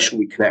 we make sure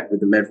we connect with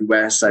them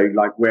everywhere. So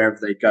like wherever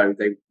they go,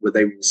 they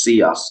will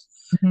see us.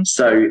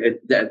 So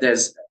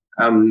there's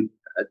and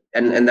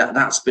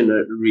that's been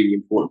a really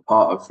important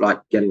part of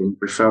like getting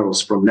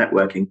referrals from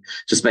networking,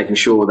 just making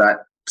sure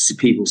that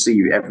people see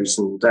you every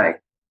single day.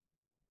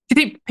 Do you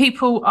think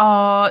people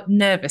are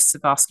nervous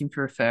of asking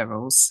for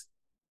referrals?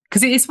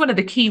 Because it's one of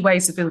the key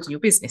ways of building your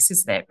business,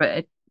 isn't it?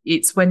 But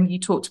it's when you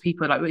talk to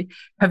people like,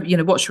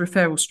 what's your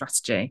referral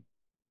strategy?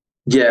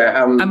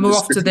 Yeah. And more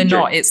often than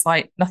not, it's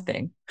like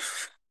nothing.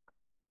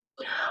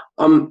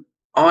 Um,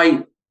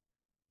 I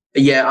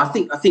Yeah, I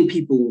think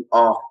people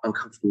are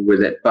uncomfortable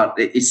with it, but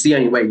it's the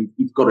only way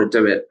you've got to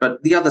do it.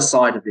 But the other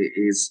side of it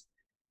is,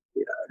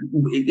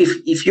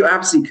 if you're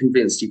absolutely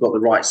convinced you've got the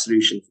right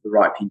solution for the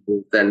right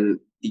people, then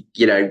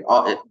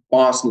by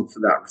asking for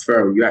that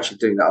referral, you're actually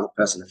doing that other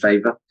person a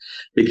favor,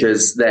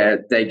 because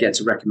they get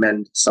to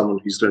recommend someone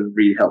who's going to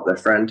really help their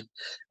friend,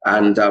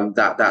 and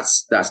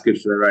that's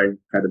good for their own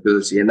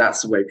credibility, and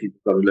that's the way people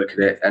got to look at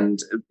it. And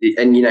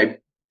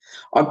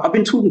I've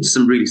been talking to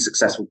some really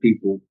successful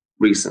people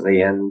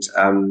recently, and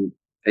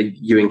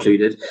you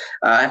included,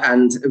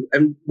 and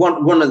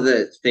one of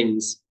the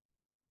things,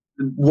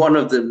 one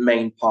of the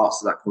main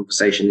parts of that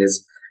conversation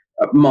is,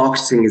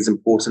 marketing is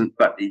important,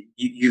 but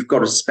you've got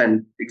to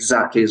spend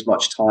exactly as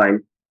much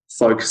time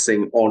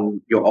focusing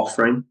on your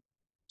offering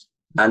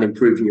and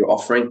improving your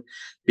offering,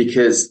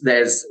 because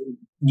there's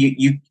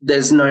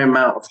no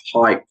amount of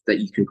hype that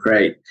you can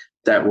create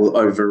that will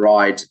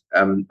override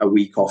a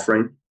weak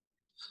offering.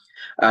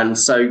 And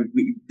so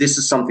this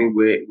is something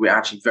we're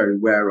actually very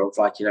aware of.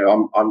 Like,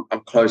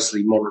 I'm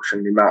closely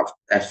monitoring the amount of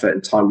effort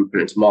and time we put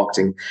into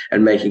marketing,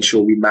 and making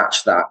sure we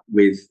match that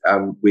with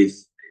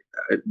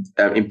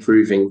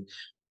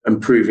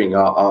improving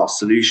our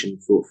solution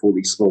for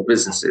these small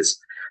businesses.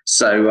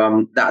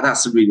 So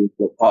that's a really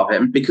important part of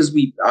it. And because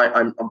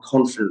I'm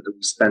confident that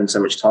we spend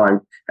so much time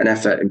and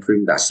effort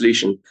improving that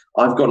solution,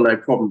 I've got no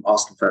problem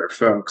asking for a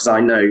referral, because I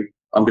know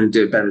I'm going to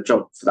do a better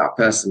job for that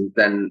person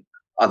than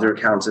other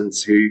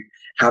accountants who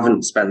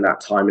haven't spent that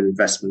time and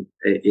investment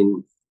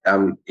in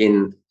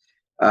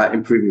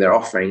improving their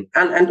offering.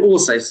 And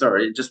also,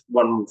 sorry, just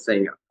one more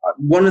thing.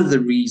 One of the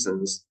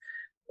reasons,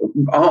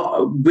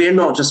 we're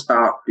not just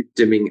about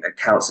doing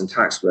accounts and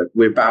tax work.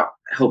 We're about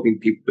helping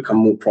people become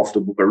more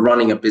profitable, but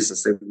running a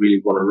business they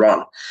really want to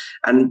run.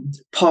 And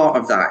part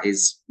of that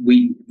is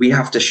we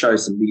have to show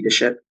some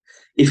leadership.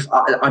 If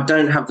I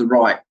don't have the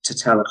right to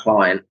tell a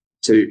client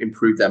to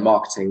improve their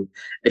marketing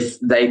if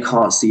they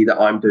can't see that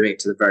I'm doing it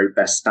to the very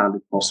best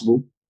standard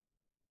possible.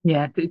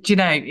 Yeah, do you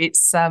know,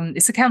 it's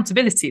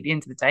accountability at the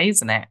end of the day,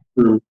 isn't it?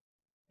 Mm.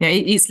 Yeah,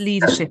 it's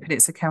leadership and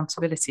it's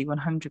accountability,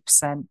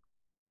 100%.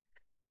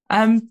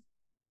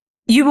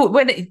 You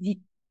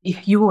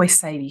always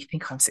say that you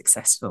think I'm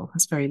successful.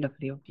 That's very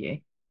lovely of you.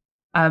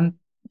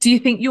 Do you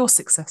think you're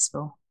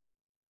successful?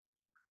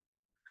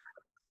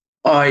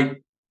 I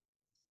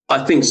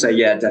think so.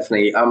 Yeah,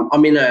 definitely.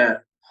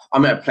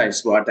 I'm at a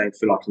place where I don't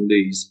feel I can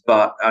lose,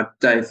 but I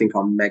don't think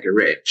I'm mega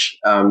rich.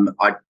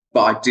 I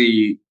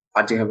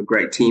do have a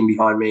great team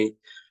behind me.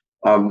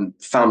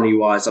 Family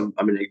wise, I'm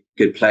in a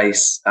good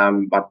place. I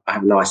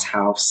have a nice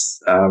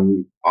house.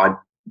 I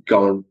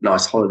go on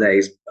nice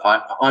holidays.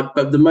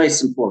 But the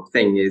most important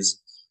thing is,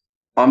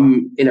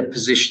 I'm in a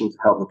position to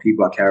help the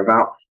people I care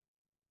about.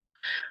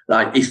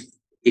 Like,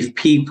 if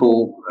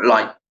people,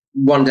 like,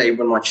 one day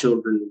when my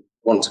children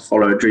want to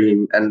follow a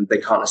dream and they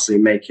can't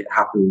necessarily make it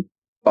happen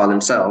by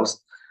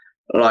themselves,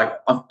 like,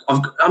 I've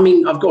got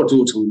a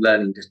daughter with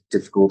learning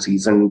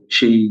difficulties, and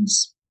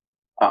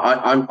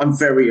I'm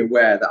very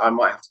aware that I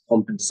might have to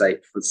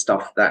compensate for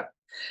stuff that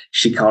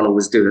she can't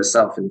always do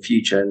herself in the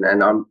future,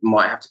 and I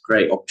might have to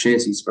create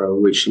opportunities for her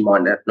which she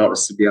might not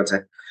necessarily be able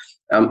to.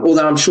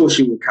 Although I'm sure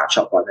she will catch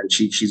up by then.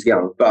 She's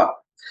young, but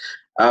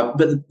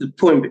the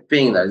point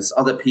being, though, there's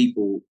other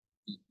people,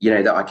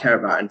 that I care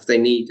about, and if they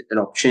need an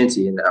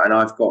opportunity, and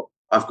I've got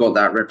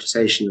that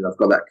reputation, and I've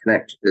got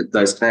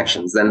those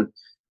connections, then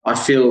I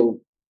feel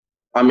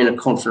I'm in a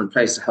confident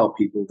place to help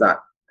people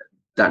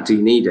that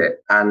do need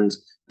it. And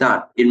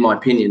that, in my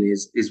opinion,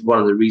 is one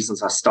of the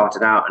reasons I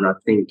started out, and I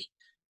think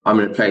I'm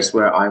in a place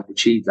where I've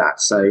achieved that.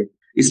 So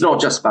it's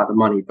not just about the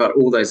money, but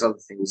all those other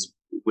things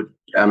would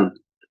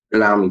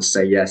allow me to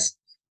say yes.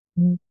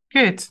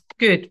 Good.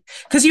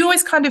 Because you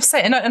always kind of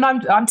say, and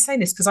I'm saying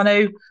this because I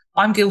know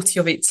I'm guilty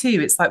of it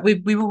too. It's like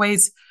we've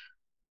always,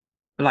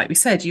 like we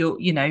said,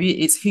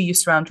 it's who you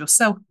surround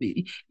yourself with.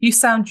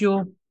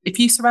 If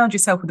you surround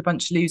yourself with a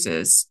bunch of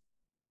losers,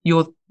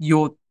 you're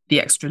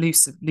the extra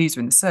loser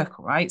in the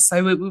circle, right?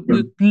 So we're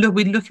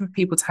looking for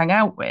people to hang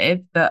out with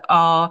that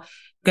are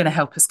going to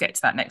help us get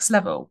to that next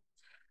level.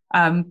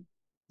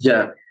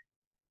 Yeah.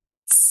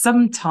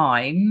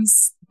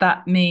 Sometimes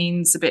that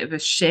means a bit of a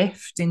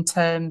shift in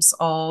terms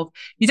of,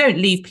 you don't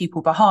leave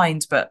people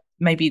behind, but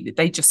maybe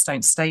they just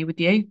don't stay with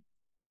you.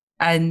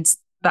 And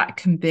that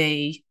can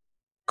be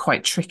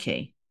quite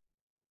tricky.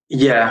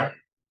 Yeah.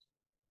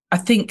 I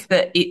think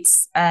that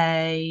it's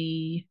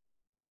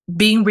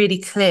being really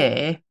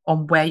clear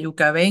on where you're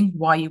going,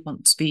 why you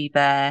want to be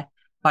there,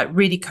 like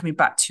really coming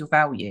back to your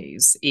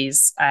values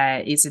is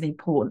an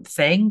important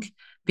thing,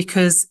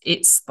 because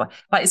it's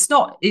like it's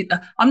not.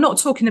 I'm not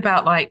talking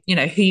about, like, who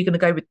you're going to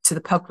go to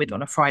the pub with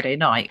on a Friday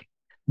night.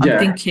 I'm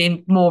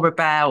thinking more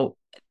about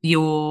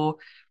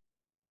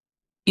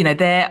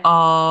there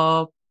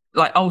are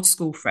like old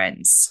school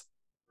friends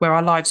where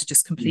our lives are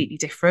just completely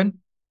different,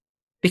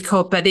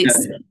 but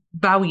it's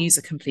values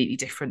are completely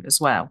different as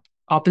well.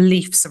 Our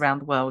beliefs around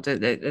the world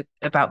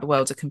about the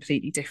world are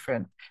completely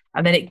different,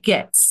 and then it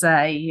gets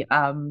like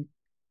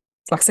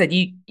I said,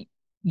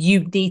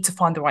 you need to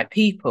find the right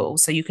people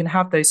so you can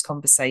have those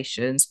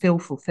conversations, feel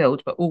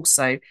fulfilled, but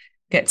also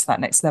get to that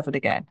next level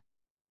again.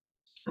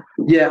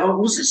 Yeah,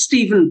 was it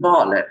Stephen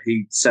Bartlett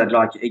who said,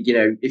 like,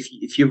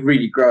 if you're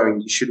really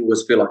growing, you should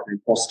always feel like an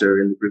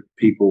imposter in the group of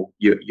people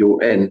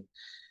you're in.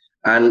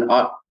 And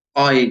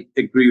I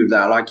agree with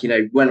that. Like,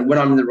 when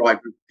I'm in the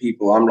right group of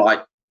people, I'm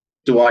like,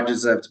 do I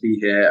deserve to be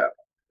here?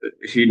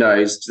 Who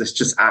knows? Let's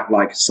just act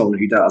like someone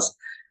who does.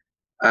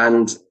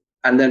 And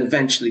then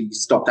eventually you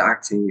stop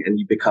acting and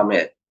you become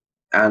it.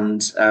 And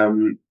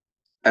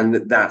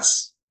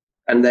that's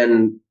and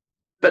then,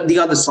 but the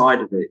other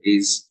side of it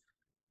is,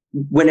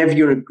 whenever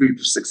you're in a group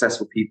of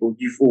successful people,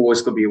 you've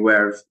always got to be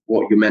aware of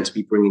what you're meant to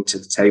be bringing to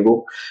the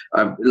table.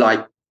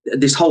 Like,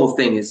 this whole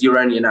thing is, you're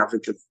only an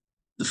average of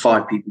the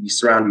 5 people you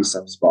surround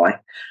yourselves by.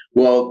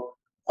 Well,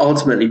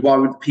 ultimately, why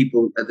would the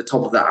people at the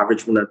top of that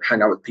average want to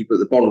hang out with people at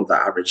the bottom of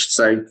that average?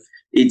 So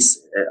it's,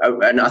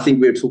 and I think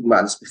we were talking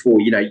about this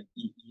before, you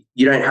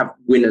don't have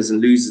winners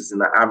and losers in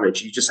that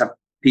average. You just have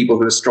people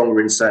who are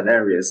stronger in certain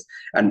areas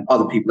and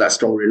other people that are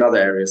stronger in other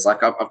areas.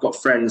 Like, I've got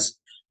friends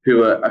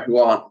who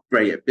aren't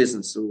great at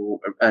business or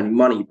earning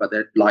money, but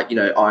they're like,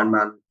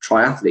 Ironman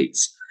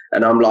triathletes.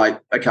 And I'm like,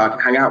 okay, I can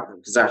hang out with them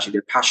because actually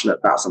they're passionate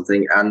about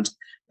something and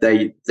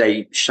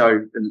they show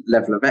a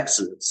level of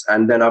excellence.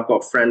 And then I've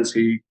got friends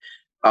who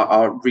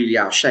are really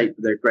out of shape,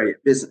 but they're great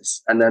at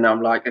business. And then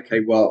I'm like, okay,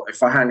 well,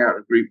 if I hang out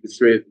in a group with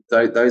 3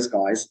 of those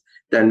guys,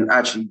 then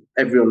actually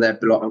everyone there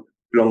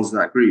belongs in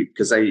that group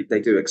because they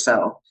do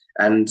excel.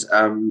 And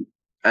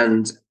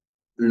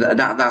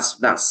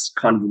that's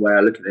kind of the way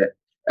I look at it.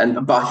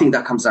 But I think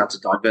that comes down to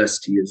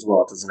diversity as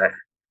well, doesn't it?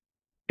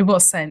 In what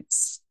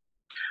sense?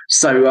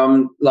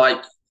 So,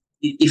 like,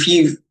 if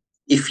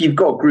you've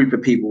got a group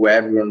of people where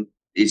everyone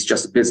is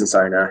just a business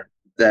owner,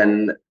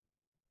 then,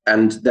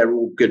 and they're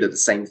all good at the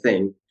same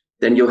thing,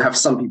 then you'll have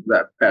some people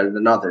that are better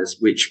than others,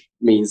 which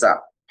means that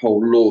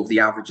whole law of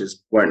the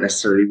averages won't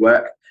necessarily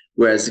work.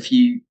 Whereas if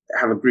you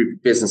have a group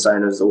of business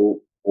owners or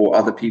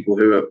other people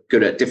who are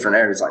good at different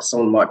areas, like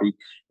someone might be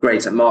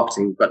great at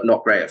marketing but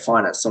not great at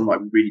finance, someone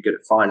might be really good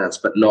at finance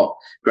but not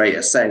great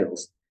at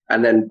sales,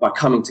 and then by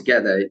coming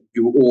together,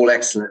 you're all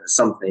excellent at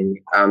something,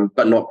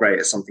 but not great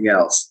at something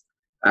else,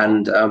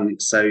 and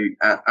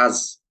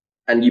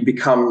and you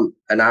become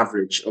an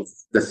average of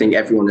the thing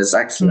everyone is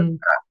excellent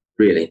at,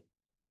 really.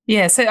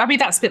 Yeah, so I mean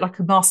that's a bit like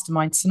a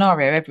mastermind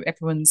scenario.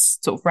 Everyone's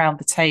sort of round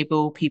the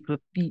table.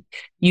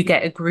 You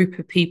get a group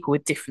of people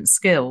with different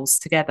skills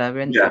together,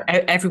 and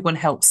everyone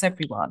helps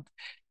everyone.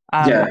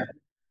 Yeah.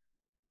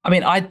 I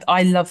mean,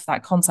 I love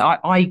that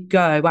concept. I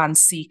go and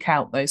seek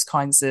out those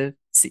kinds of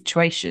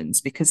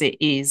situations because it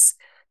is.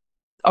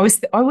 I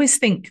always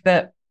think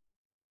that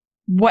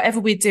whatever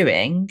we're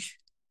doing,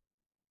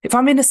 if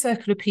I'm in a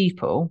circle of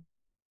people,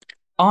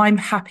 I'm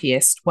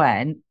happiest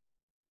when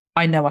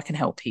I know I can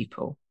help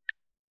people.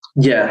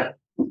 Yeah.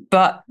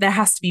 But there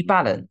has to be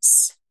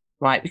balance,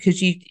 right?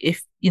 Because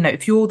if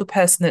you're the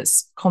person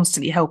that's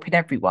constantly helping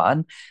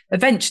everyone,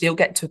 eventually you'll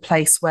get to a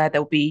place where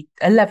there'll be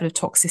a level of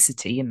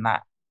toxicity in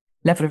that,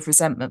 level of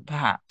resentment,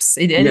 perhaps.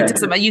 It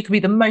doesn't matter. You can be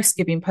the most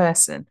giving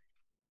person.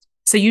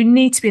 So you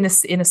need to be in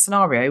a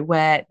scenario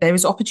where there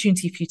is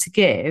opportunity for you to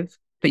give,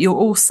 but you're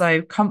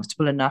also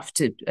comfortable enough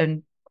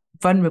and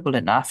vulnerable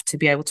enough to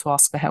be able to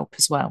ask for help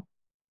as well.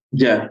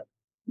 Yeah.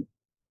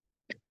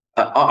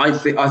 I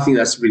think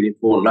that's really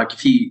important. Like,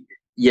 the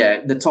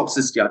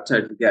toxicity, I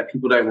totally get.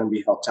 People don't want to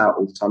be helped out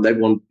all the time. They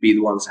want to be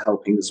the ones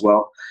helping as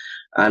well.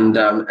 And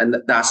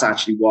that's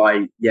actually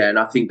why, and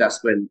I think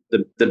that's when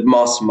the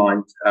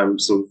mastermind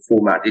sort of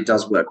format, it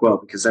does work well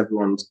because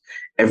everyone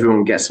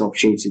gets an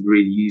opportunity to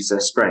really use their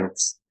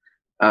strengths.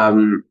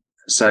 I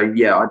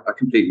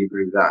completely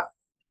agree with that.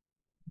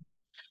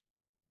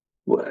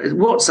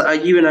 Are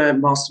you in a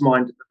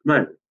mastermind at the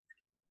moment?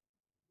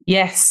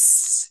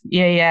 Yes,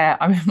 yeah.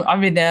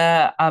 I'm in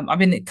a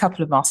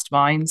couple of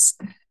masterminds,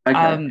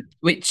 Okay.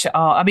 which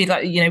are, I mean,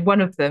 like,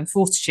 one of them,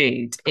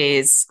 Fortitude,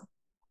 is,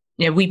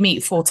 we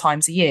meet 4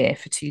 times a year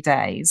for 2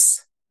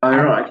 days. Oh,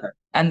 right. Okay.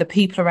 And the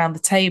people around the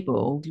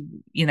table,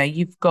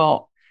 you've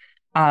got,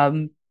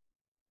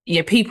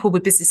 people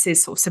with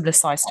businesses sort of similar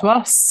size to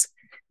us.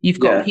 You've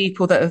got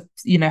people that have,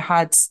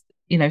 had,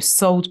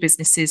 sold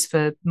businesses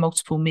for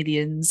multiple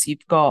millions.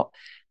 You've got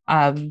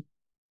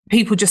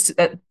people just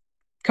at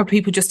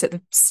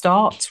the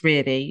start,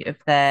 really, of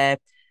their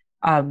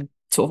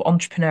sort of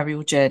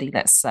entrepreneurial journey,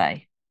 let's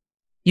say.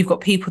 You've got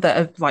people that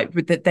are like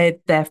they're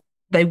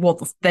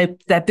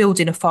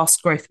building a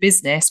fast growth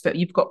business, but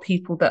you've got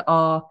people that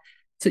are,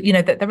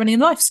 that they're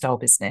running a lifestyle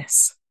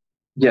business.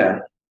 Yeah.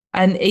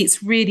 And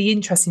it's really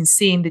interesting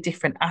seeing the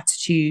different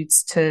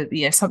attitudes to,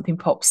 something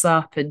pops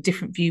up and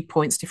different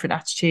viewpoints, different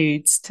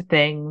attitudes to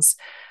things.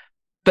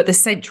 But the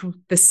central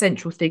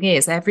thing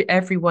is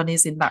everyone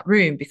is in that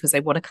room because they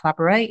want to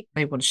collaborate,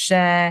 they want to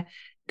share,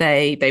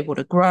 they want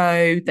to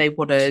grow, they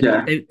want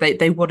to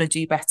they want to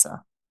do better.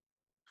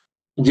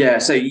 Yeah,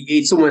 so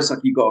it's almost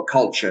like you've got a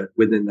culture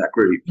within that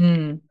group,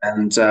 and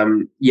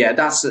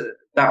that's a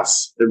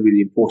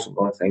really important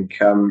one, I think.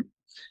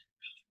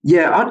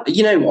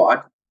 You know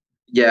what?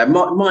 yeah,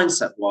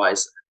 mindset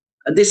wise,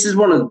 this is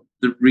one of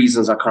the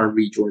reasons I kind of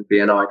rejoined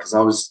BNI, because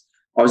I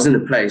was in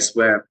a place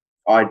where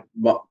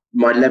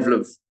my level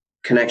of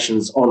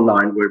connections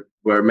online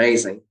were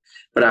amazing,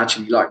 but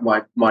actually like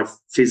my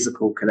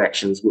physical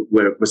connections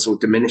were sort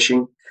of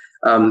diminishing.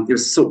 It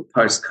was sort of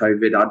post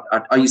COVID.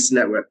 I used to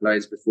network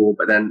loads before,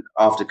 but then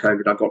after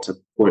COVID, I got to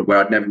the point where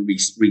I'd never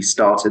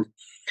restarted,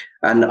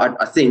 and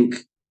I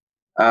think,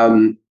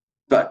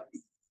 but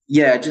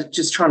yeah,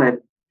 just trying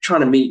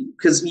to meet,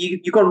 because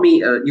you got to meet,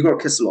 you got to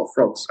kiss a lot of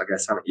frogs, I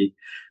guess, haven't you?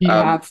 You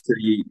have.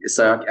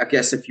 So I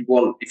guess if you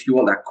want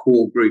that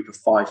core group of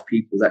 5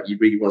 people that you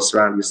really want to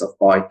surround yourself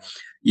by,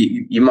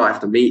 you might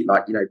have to meet,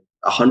 like,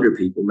 100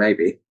 people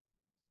maybe,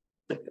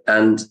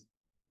 and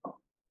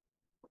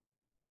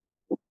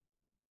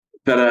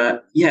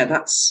but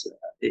yeah,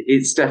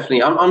 it's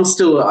definitely, I'm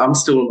still on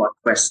my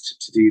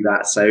quest to do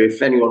that. So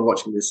if anyone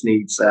watching this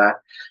needs like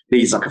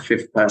a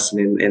 5th person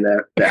in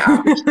their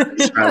average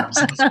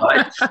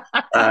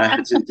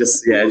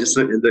just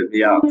look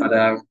me up.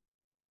 But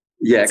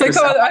yeah. So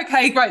come on,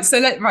 okay, great. So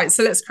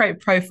let's create a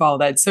profile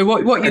then. So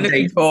what you're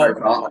looking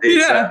for?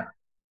 Yeah.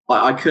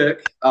 I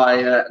cook.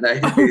 No.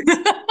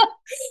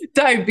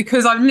 Don't,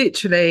 because I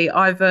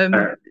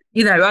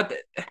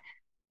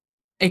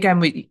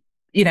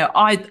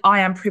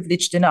am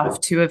privileged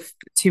enough to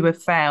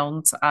have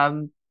found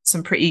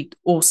some pretty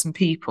awesome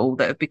people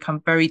that have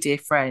become very dear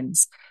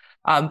friends.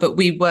 But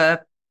we were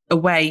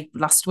away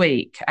last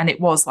week, and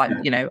it was like,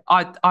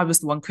 I was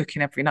the one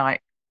cooking every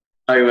night.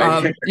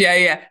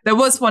 Yeah. There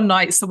was one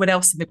night someone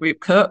else in the group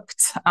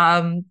cooked.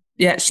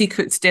 She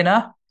cooked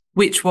dinner,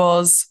 which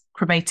was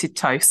cremated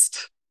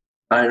toast.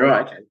 Oh,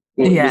 right. Okay.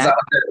 Well, yeah. Was that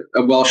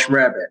a Welsh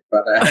rarebit?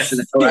 But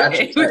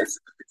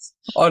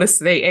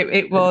honestly,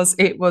 it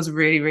was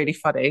really, really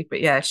funny.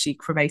 But yeah, she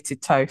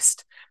cremated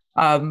toast.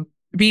 It'd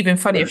be even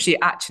funny if she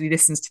actually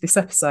listens to this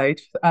episode,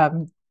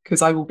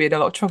 because I will be in a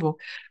lot of trouble.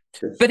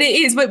 But it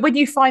is when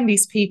you find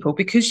these people,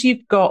 because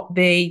you've got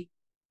do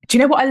you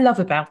know what I love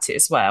about it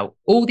as well?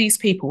 All these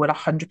people will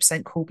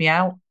 100% call me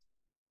out.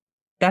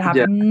 They'll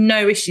have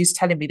no issues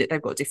telling me that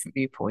they've got a different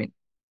viewpoint.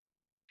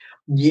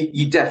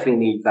 You definitely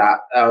need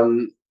that.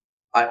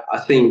 I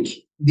think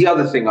the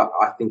other thing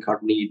I think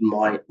I'd need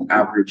my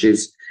average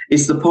is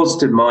the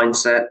positive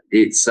mindset.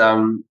 It's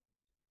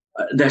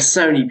there's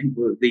so many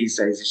people these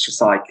days. It's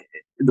just like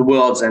the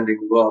world's ending.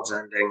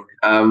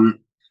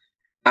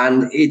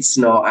 And it's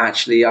not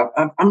actually.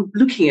 I'm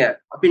looking at.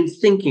 I've been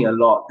thinking a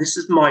lot.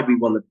 Might be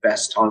one of the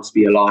best times to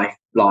be alive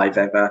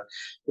ever.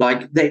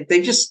 Like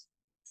they just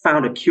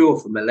found a cure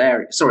for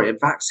malaria. Sorry, a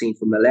vaccine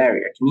for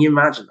malaria. Can you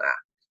imagine that?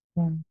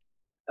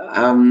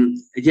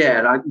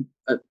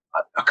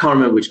 I can't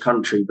remember which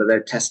country, but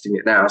they're testing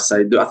it now.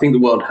 So I think the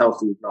World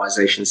Health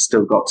Organization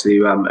still got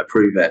to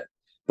approve it,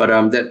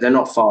 but they're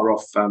not far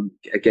off.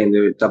 Again,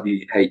 the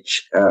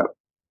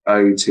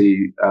WHO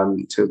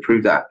to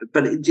approve that.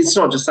 But it's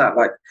not just that.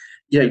 Like,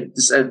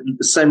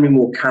 so many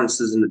more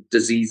cancers and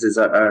diseases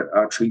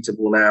are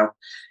treatable now.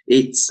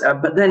 It's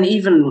but then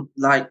even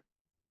like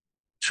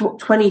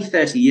 20,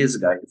 30 years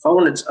ago, if I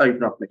wanted to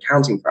open up an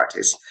accounting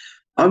practice,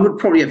 I would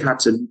probably have had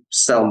to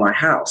sell my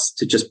house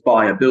to just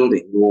buy a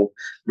building or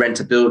rent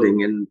a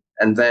building,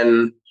 and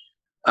then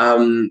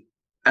and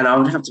I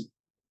would have to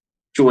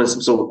join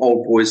some sort of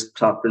old boys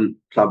club and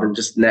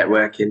just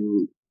network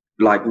in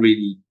like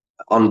really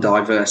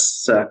undiverse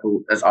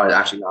circle.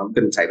 I'm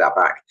going to take that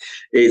back.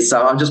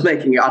 I'm just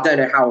making. I don't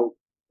know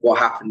what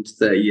happened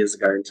 30 years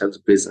ago in terms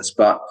of business,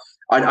 but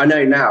I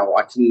know now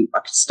I can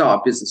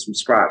start a business from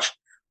scratch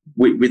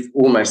with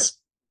almost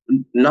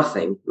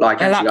nothing,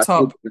 like a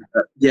laptop.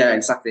 Yeah,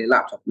 exactly, a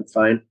laptop and a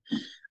phone.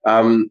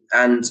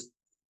 And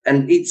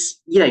it's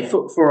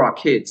for our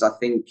kids, I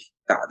think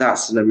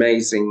that's an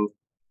amazing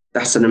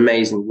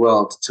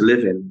world to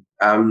live in.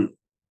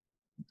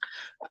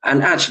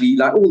 And actually,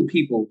 like, all the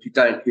people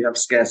who have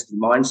scarcity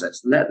mindsets,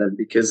 let them,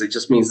 because it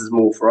just means there's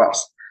more for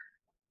us.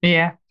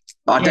 Yeah,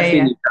 I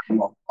definitely need that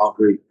in our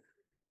group.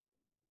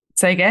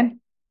 Say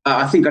again.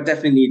 I think I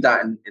definitely need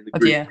that in the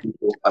group of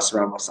people I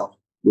surround myself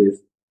with.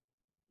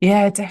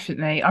 Yeah,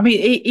 definitely. I mean,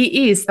 it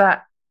is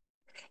that.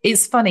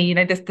 It's funny,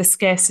 the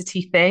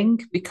scarcity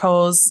thing,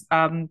 because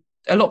a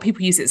lot of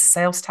people use it as a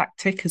sales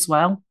tactic as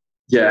well.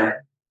 Yeah.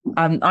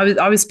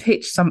 I was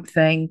pitched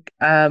something.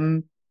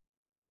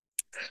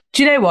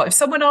 Do you know what? If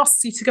someone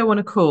asks you to go on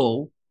a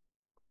call,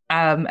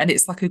 and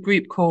it's like a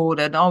group call,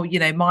 and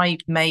my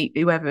mate,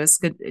 whoever's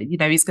good,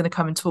 he's going to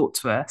come and talk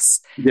to us.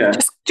 Yeah.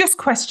 Just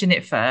question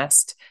it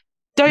first.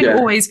 Don't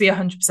always be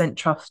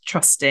 100%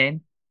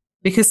 trusting,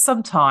 because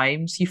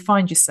sometimes you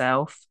find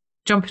yourself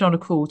jumping on a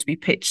call to be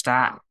pitched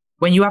at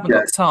when you haven't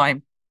got the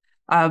time.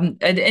 And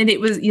it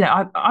was,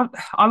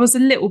 I was a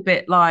little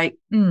bit like,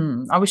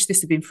 I wish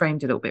this had been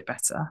framed a little bit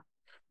better.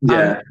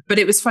 Yeah. But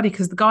it was funny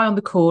because the guy on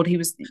the call, he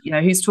was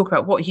talking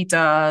about what he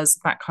does,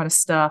 that kind of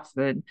stuff.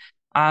 And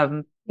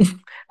and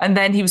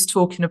then he was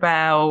talking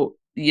about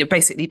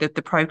basically the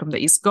program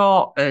that he's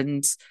got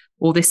and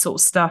all this sort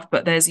of stuff.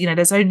 But there's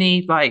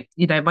only like,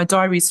 my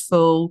diary's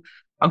full.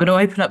 I'm going to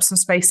open up some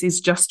spaces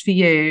just for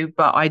you,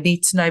 but I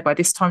need to know by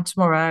this time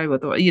tomorrow,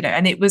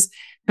 and it was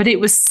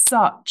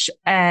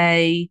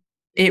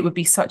it would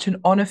be such an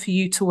honor for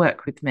you to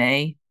work with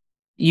me.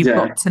 You've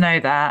Yeah. got to know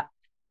that.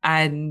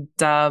 And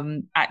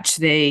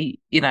actually,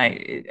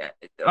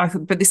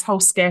 but this whole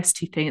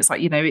scarcity thing, it's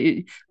like,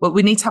 well,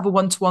 we need to have a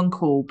one-to-one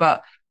call,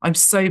 but I'm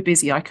so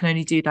busy, I can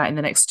only do that in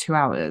the next 2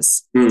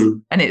 hours.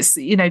 And it's,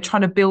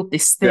 trying to build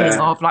this thing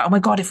of like, oh my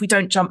God, if we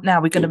don't jump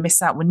now, we're going to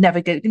miss out. We're never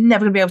going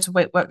to be able to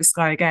work this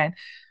guy again.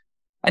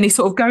 And he's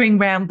sort of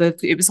going around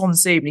it was on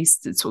Zoom, and he's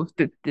sort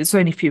of, there's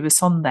only a few of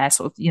us on there,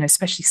 sort of,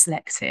 specially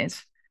selected.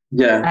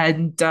 Yeah.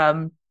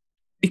 And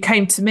he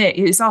came to me,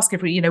 he was asking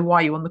everybody, why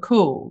are you on the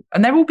call?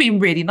 And they're all being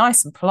really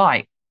nice and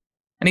polite.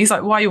 And he's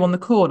like, why are you on the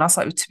call? And I was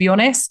like, to be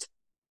honest,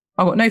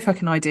 I've got no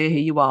fucking idea who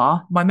you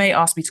are. My mate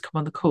asked me to come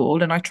on the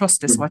call and I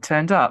trust her, so I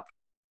turned up.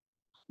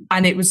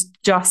 And it was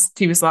just,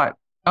 he was like,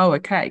 oh,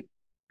 okay.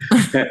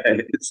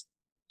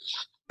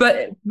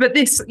 But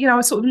this, I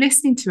was sort of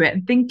listening to it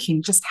and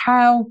thinking just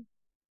how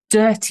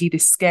dirty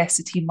this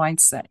scarcity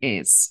mindset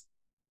is.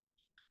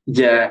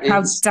 Yeah.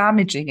 How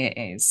damaging it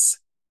is.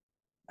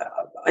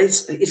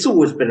 It's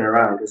always been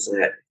around,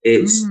 isn't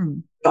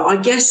it? But I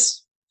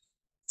guess,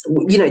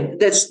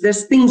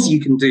 there's things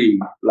you can do,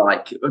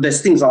 like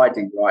there's things I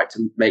do, right,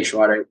 to make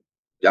sure I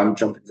don't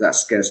jump into that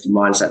scarcity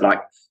mindset. Like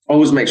I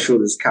always make sure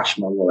there's cash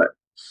in my wallet.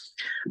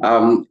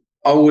 I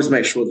always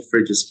make sure the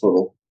fridge is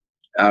full.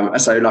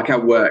 So like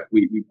at work,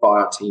 we buy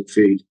our team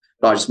food,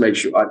 but I just make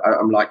sure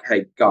I'm like,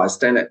 hey guys,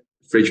 don't let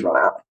the fridge run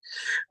out.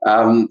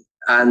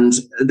 And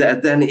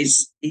then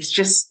it's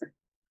just,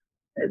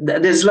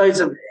 there's loads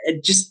of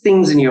just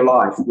things in your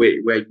life where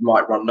you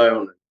might run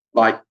low on,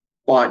 like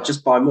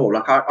buy more.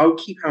 Like I'll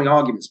keep having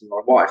arguments with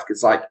my wife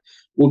because like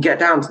we'll get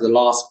down to the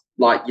last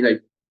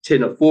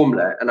tin of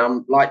formula, and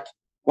I'm like,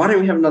 why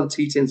don't we have another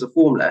 2 tins of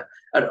formula?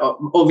 And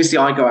obviously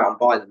I go out and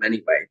buy them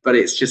anyway, but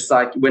it's just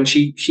like when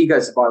she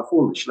goes to buy a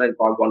formula, she'll only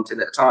buy 1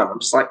 tin at a time. I'm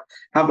just like,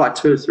 have like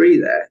 2 or 3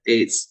 there.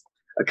 It's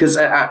because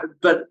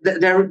but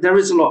there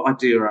is a lot I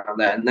do around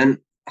there. And then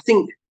I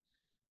think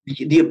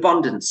the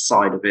abundance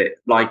side of it,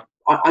 like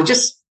I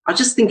just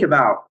think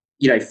about,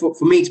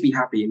 for me to be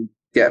happy and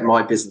get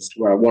my business to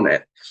where I want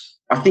it,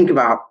 I think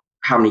about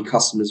how many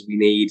customers we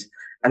need.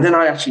 And then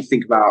I actually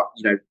think about,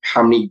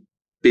 how many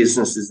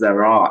businesses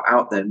there are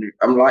out there.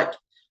 I'm like,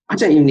 I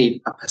don't even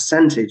need a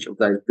percentage of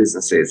those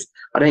businesses.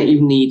 I don't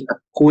even need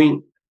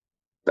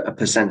a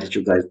percentage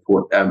of those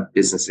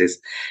businesses.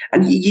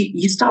 And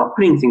you start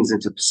putting things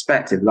into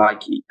perspective,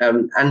 like,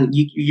 and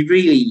you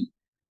really,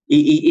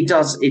 it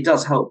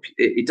does help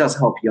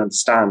you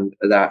understand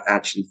that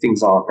actually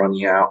things aren't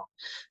running out.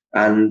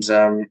 And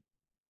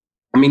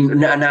I mean,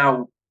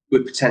 now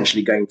we're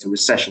potentially going to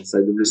recession, so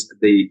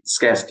the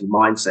scarcity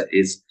mindset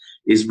is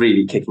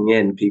really kicking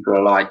in. People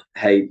are like,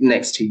 hey,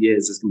 next 2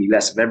 years there's gonna be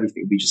less of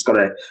everything. We've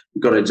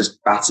got to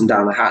just batten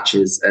down the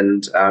hatches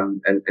and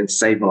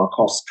save on our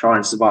costs, try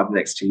and survive the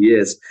next 2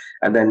 years,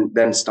 and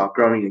then start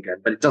growing again.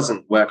 But it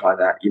doesn't work like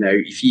that.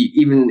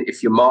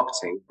 If you're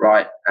marketing,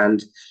 right,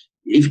 and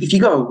if you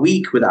go a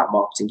week without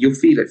marketing, you'll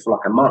feel it for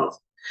like a month.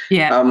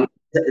 Yeah.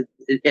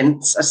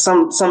 And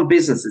some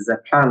businesses,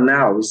 their plan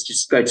now is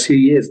just go 2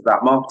 years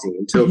without marketing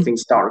until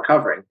things start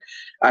recovering,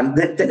 and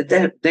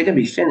they're going to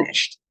be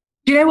finished.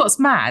 Do you know what's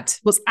mad?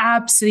 What's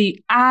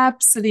absolute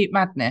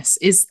madness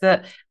is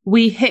that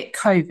we hit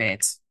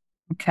COVID.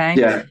 Okay.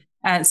 Yeah.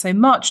 And so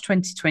March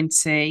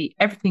 2020,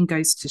 everything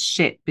goes to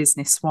shit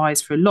business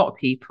wise for a lot of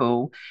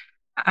people.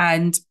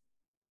 And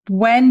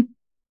when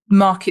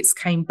markets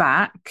came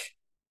back,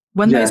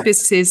 when those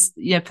businesses,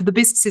 for the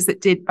businesses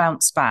that did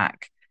bounce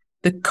back,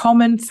 the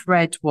common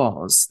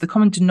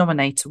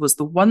denominator was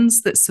the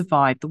ones that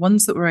survived, the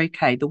ones that were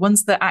okay, the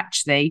ones that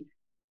actually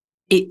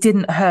it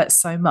didn't hurt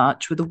so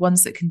much were the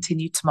ones that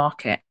continued to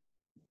market.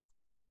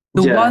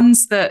 The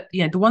ones that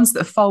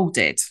have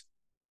folded,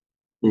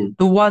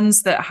 the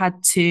ones that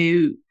had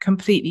to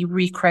completely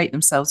recreate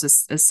themselves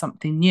as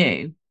something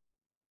new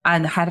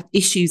and had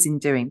issues in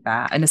doing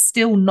that and are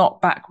still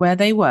not back where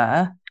they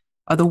were,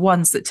 are the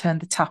ones that turn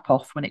the tap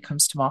off when it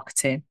comes to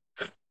marketing.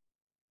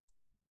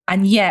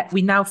 And yet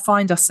we now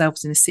find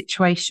ourselves in a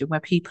situation where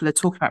people are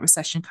talking about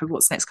recession,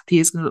 what's the next couple of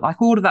years going to look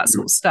like, all of that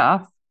sort of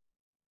stuff.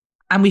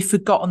 And we've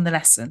forgotten the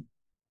lesson.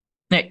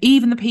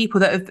 Even the people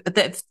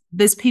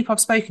there's people I've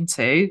spoken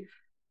to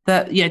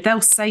that,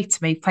 they'll say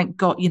to me, thank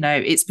God,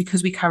 it's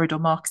because we carried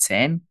on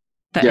marketing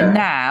that are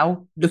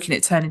now looking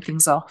at turning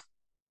things off.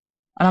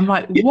 And I'm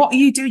like, what are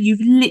you doing?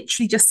 You've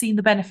literally just seen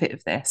the benefit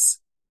of this.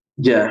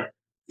 Yeah,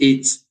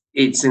 it's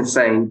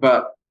insane.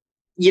 But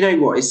you know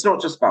what? It's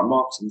not just about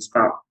marketing. It's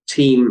about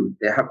team.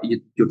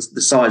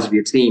 The size of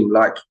your team.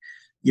 Like,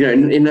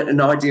 in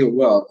an ideal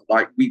world,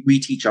 like we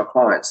teach our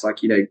clients,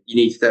 like, you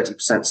need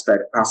 30%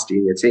 spare capacity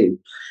in your team.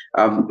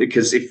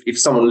 Because if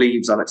someone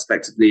leaves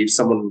unexpectedly, if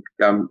someone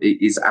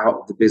is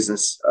out of the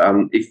business,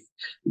 if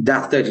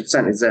that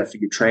 30% is there for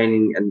your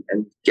training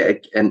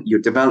and your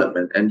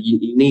development, and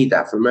you need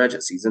that for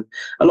emergencies. And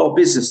a lot of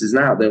businesses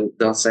now,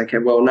 they'll say, okay,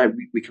 well, no,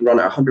 we can run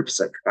at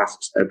 100%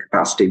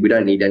 capacity. We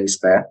don't need any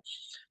spare.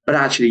 but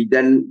actually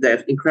then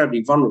they're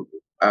incredibly vulnerable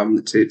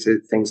to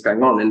things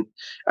going on.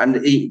 And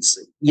it's,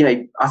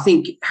 I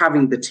think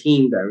having the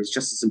team there is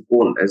just as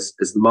important as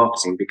the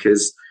marketing,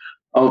 because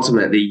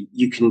ultimately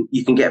you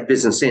can get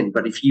business in,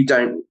 but if you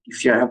don't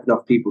have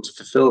enough people to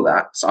fulfill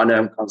that, so I know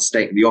I'm kind of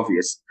stating the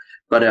obvious,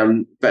 but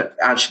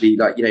actually,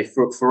 like,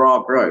 for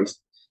our growth,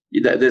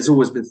 there's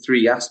always been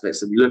three aspects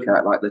that we look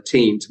at, like the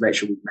team to make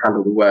sure we can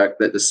handle the work,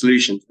 that the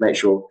solution to make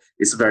sure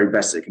it's the very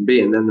best it can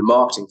be, and then the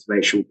marketing to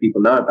make sure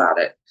people know about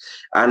it.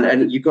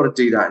 And you've got to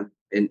do that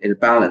in a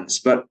balance.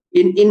 But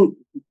in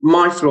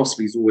my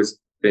philosophy has always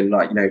been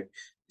like,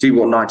 do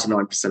what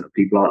 99% of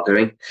people aren't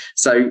doing.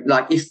 So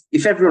like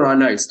if everyone I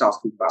know starts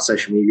talking about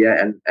social media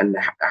and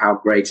how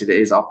great it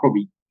is, I'll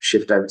probably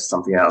shift over to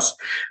something else.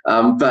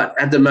 But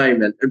at the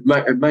moment,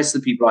 most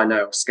of the people I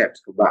know are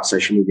skeptical about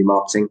social media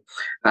marketing,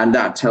 and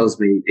that tells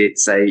me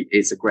it's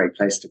a great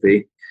place to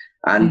be.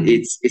 And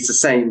it's the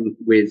same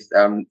with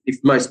if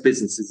most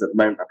businesses at the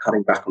moment are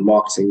cutting back on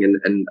marketing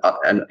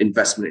and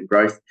investment in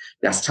growth,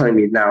 that's telling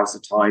me now's the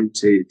time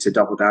to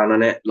double down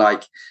on it.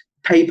 Like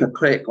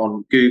pay-per-click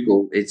on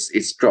Google,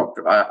 it's dropped.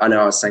 I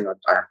know I was saying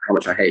how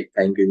much I hate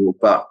paying Google,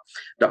 but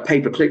the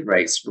pay-per-click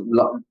rates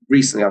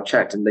recently I've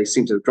checked and they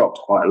seem to have dropped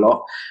quite a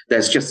lot.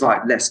 There's just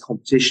like less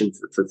competition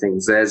for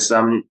things. There's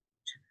and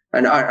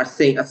I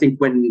think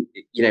when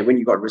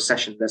you've got a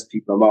recession, less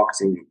people are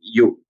marketing.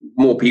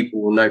 More people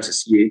will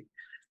notice you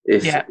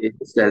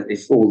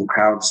if all the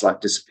crowds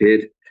like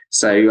disappeared.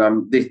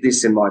 So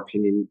this in my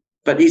opinion,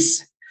 but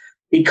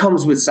it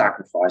comes with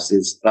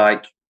sacrifices.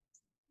 Like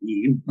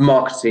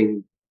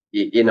marketing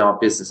in our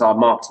business, our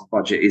marketing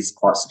budget is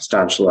quite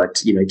substantial, like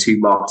 2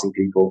 marketing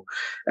people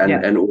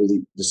and all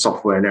the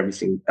software and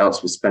everything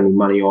else we're spending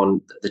money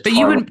on. But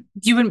you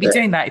wouldn't be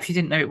doing that if you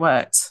didn't know it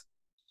worked.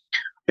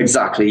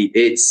 Exactly.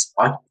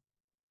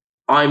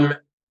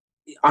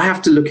 I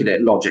have to look at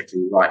it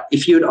logically, right?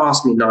 If you had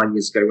asked me 9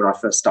 years ago when I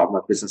first started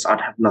my business,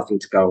 I'd have nothing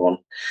to go on.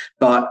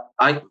 But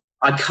I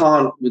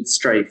can't with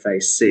straight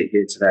face sit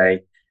here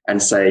today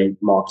and say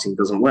marketing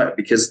doesn't work,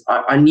 because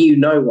I knew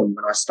no one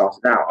when I started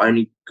out. I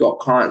only got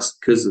clients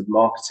because of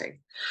marketing.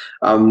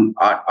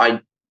 I've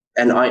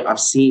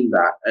seen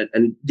that,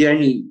 and the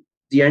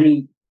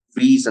only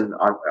reason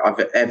I've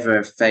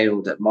ever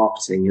failed at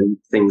marketing and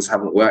things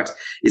haven't worked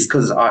is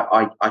because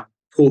I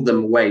pulled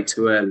them away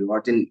too early, or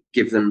I didn't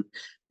give them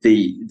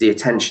the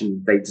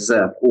attention they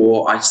deserve,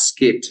 or I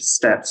skipped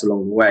steps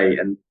along the way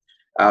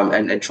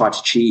and tried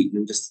to cheat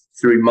and just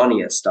threw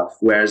money at stuff.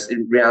 Whereas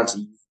in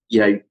reality,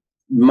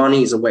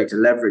 money is a way to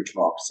leverage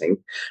marketing,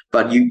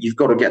 but you've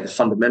got to get the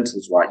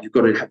fundamentals right. You've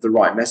got to have the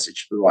right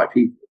message for the right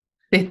people.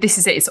 This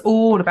is it. It's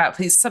all about,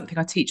 it's something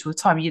I teach all the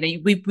time.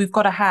 We've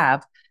got to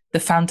have the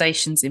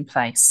foundations in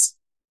place.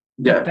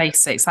 The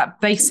basics,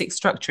 that basic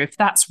structure. If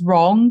that's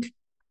wrong,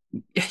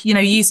 you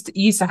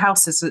used a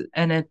house as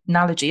an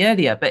analogy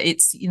earlier, but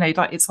it's,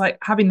 it's like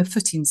having the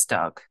footings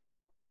dug,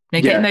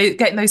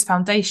 getting those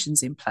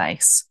foundations in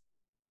place.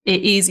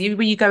 It is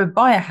when you go and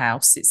buy a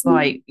house, it's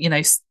like,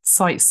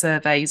 site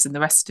surveys and the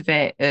rest of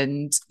it.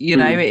 And,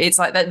 it's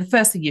like the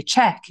first thing you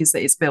check is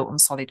that it's built on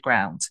solid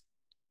ground.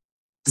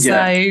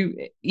 So,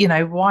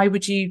 why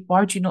would you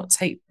not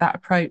take that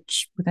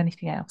approach with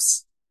anything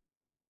else?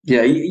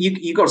 Yeah,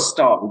 you got to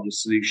start with your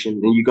solution,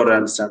 and you got to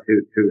understand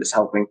who it's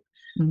helping.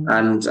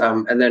 And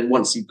then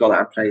once you've got that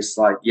in place,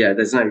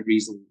 there's no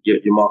reason your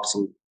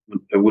marketing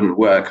wouldn't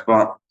work.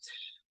 But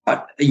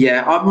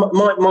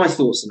my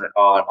thoughts on it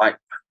are like,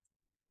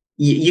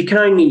 you can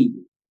only.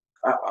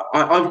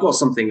 I've got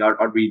something I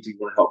really do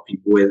want to help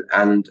people with,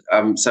 and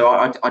so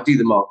I do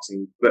the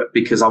marketing, but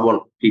because I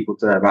want people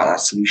to know about that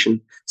solution,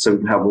 so we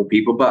can help more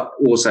people. But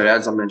also,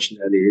 as I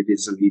mentioned earlier, it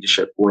is a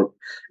leadership point.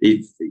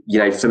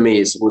 For me,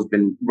 it's always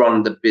been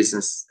run the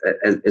business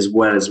as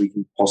well as we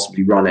can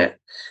possibly run it,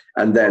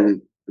 and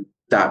then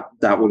that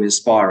will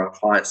inspire our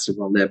clients to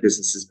run their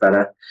businesses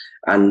better,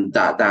 and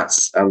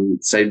that's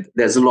so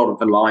there's a lot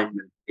of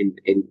alignment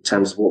in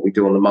terms of what we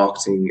do on the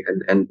marketing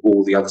and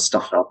all the other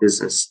stuff in our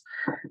business.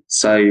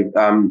 So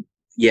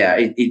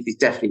it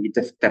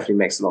definitely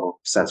makes a lot of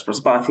sense for us,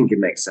 but I think it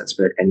makes sense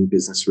for any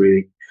business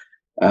really.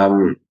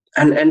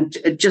 And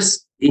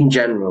just in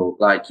general,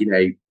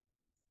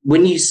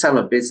 when you sell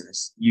a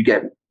business,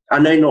 I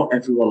know not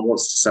everyone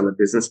wants to sell a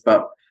business,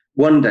 but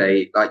one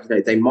day,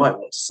 they might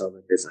want to sell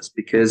their business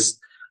because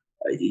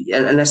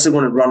unless they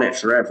want to run it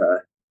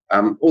forever,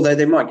 although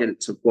they might get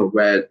it to a point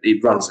where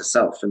it runs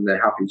itself and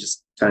they're happy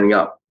just turning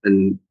up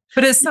and.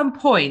 But at some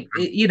point,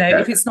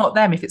 if it's not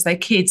them, if it's their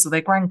kids or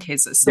their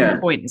grandkids, at some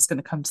point it's going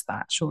to come to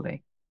that,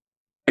 surely.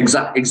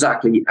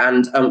 Exactly.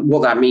 And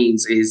what that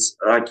means is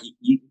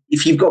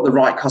if you've got the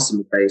right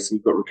customer base and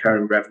you've got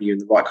recurring revenue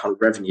and the right kind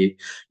of revenue,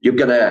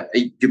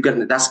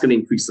 that's gonna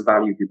increase the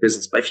value of your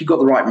business. But if you've got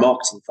the right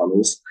marketing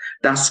funnels,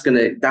 that's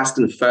gonna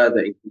further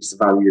increase the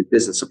value of your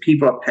business. So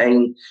people are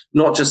paying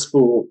not just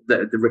for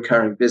the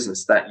recurring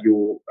business that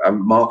your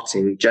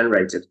marketing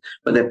generated,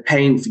 but they're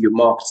paying for your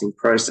marketing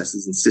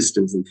processes and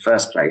systems in the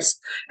first place,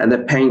 and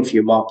they're paying for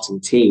your marketing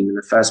team in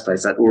the first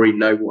place that already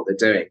know what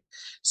they're doing.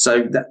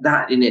 So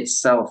that in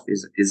itself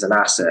is an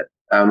asset.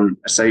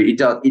 So it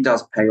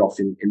does pay off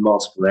in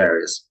multiple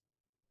areas.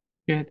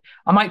 Good.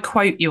 I might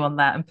quote you on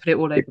that and put it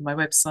all over my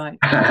website.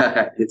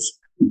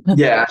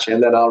 Actually,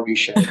 and then I'll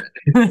reshare it.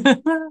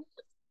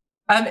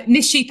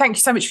 Nishi, thank you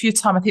so much for your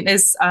time. I think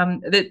there's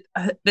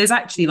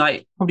actually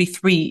like probably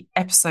 3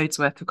 episodes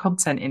worth of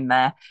content in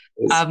there,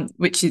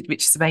 which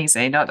is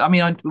amazing.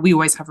 We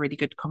always have really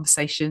good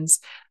conversations.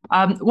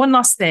 One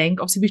last thing,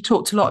 obviously we've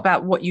talked a lot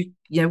about what you've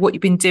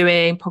been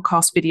doing,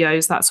 podcast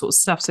videos, that sort of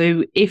stuff.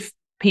 So if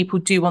people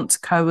do want to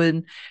go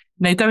and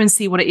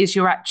see what it is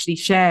you're actually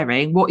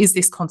sharing, what is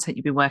this content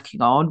you've been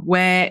working on?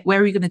 Where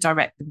are you going to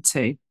direct them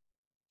to?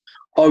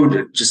 I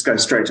would just go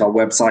straight to our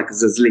website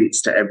because there's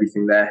links to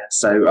everything there.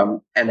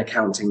 So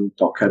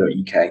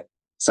naccounting.co.uk.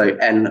 So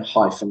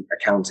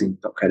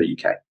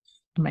n-accounting.co.uk.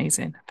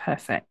 Amazing.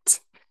 Perfect.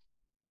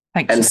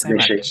 Thank you so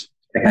much. Okay.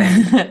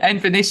 And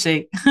for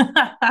Nishi.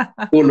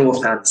 Or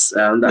North Hands.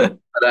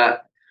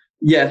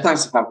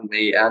 Thanks for having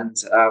me,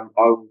 and I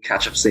will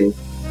catch up soon.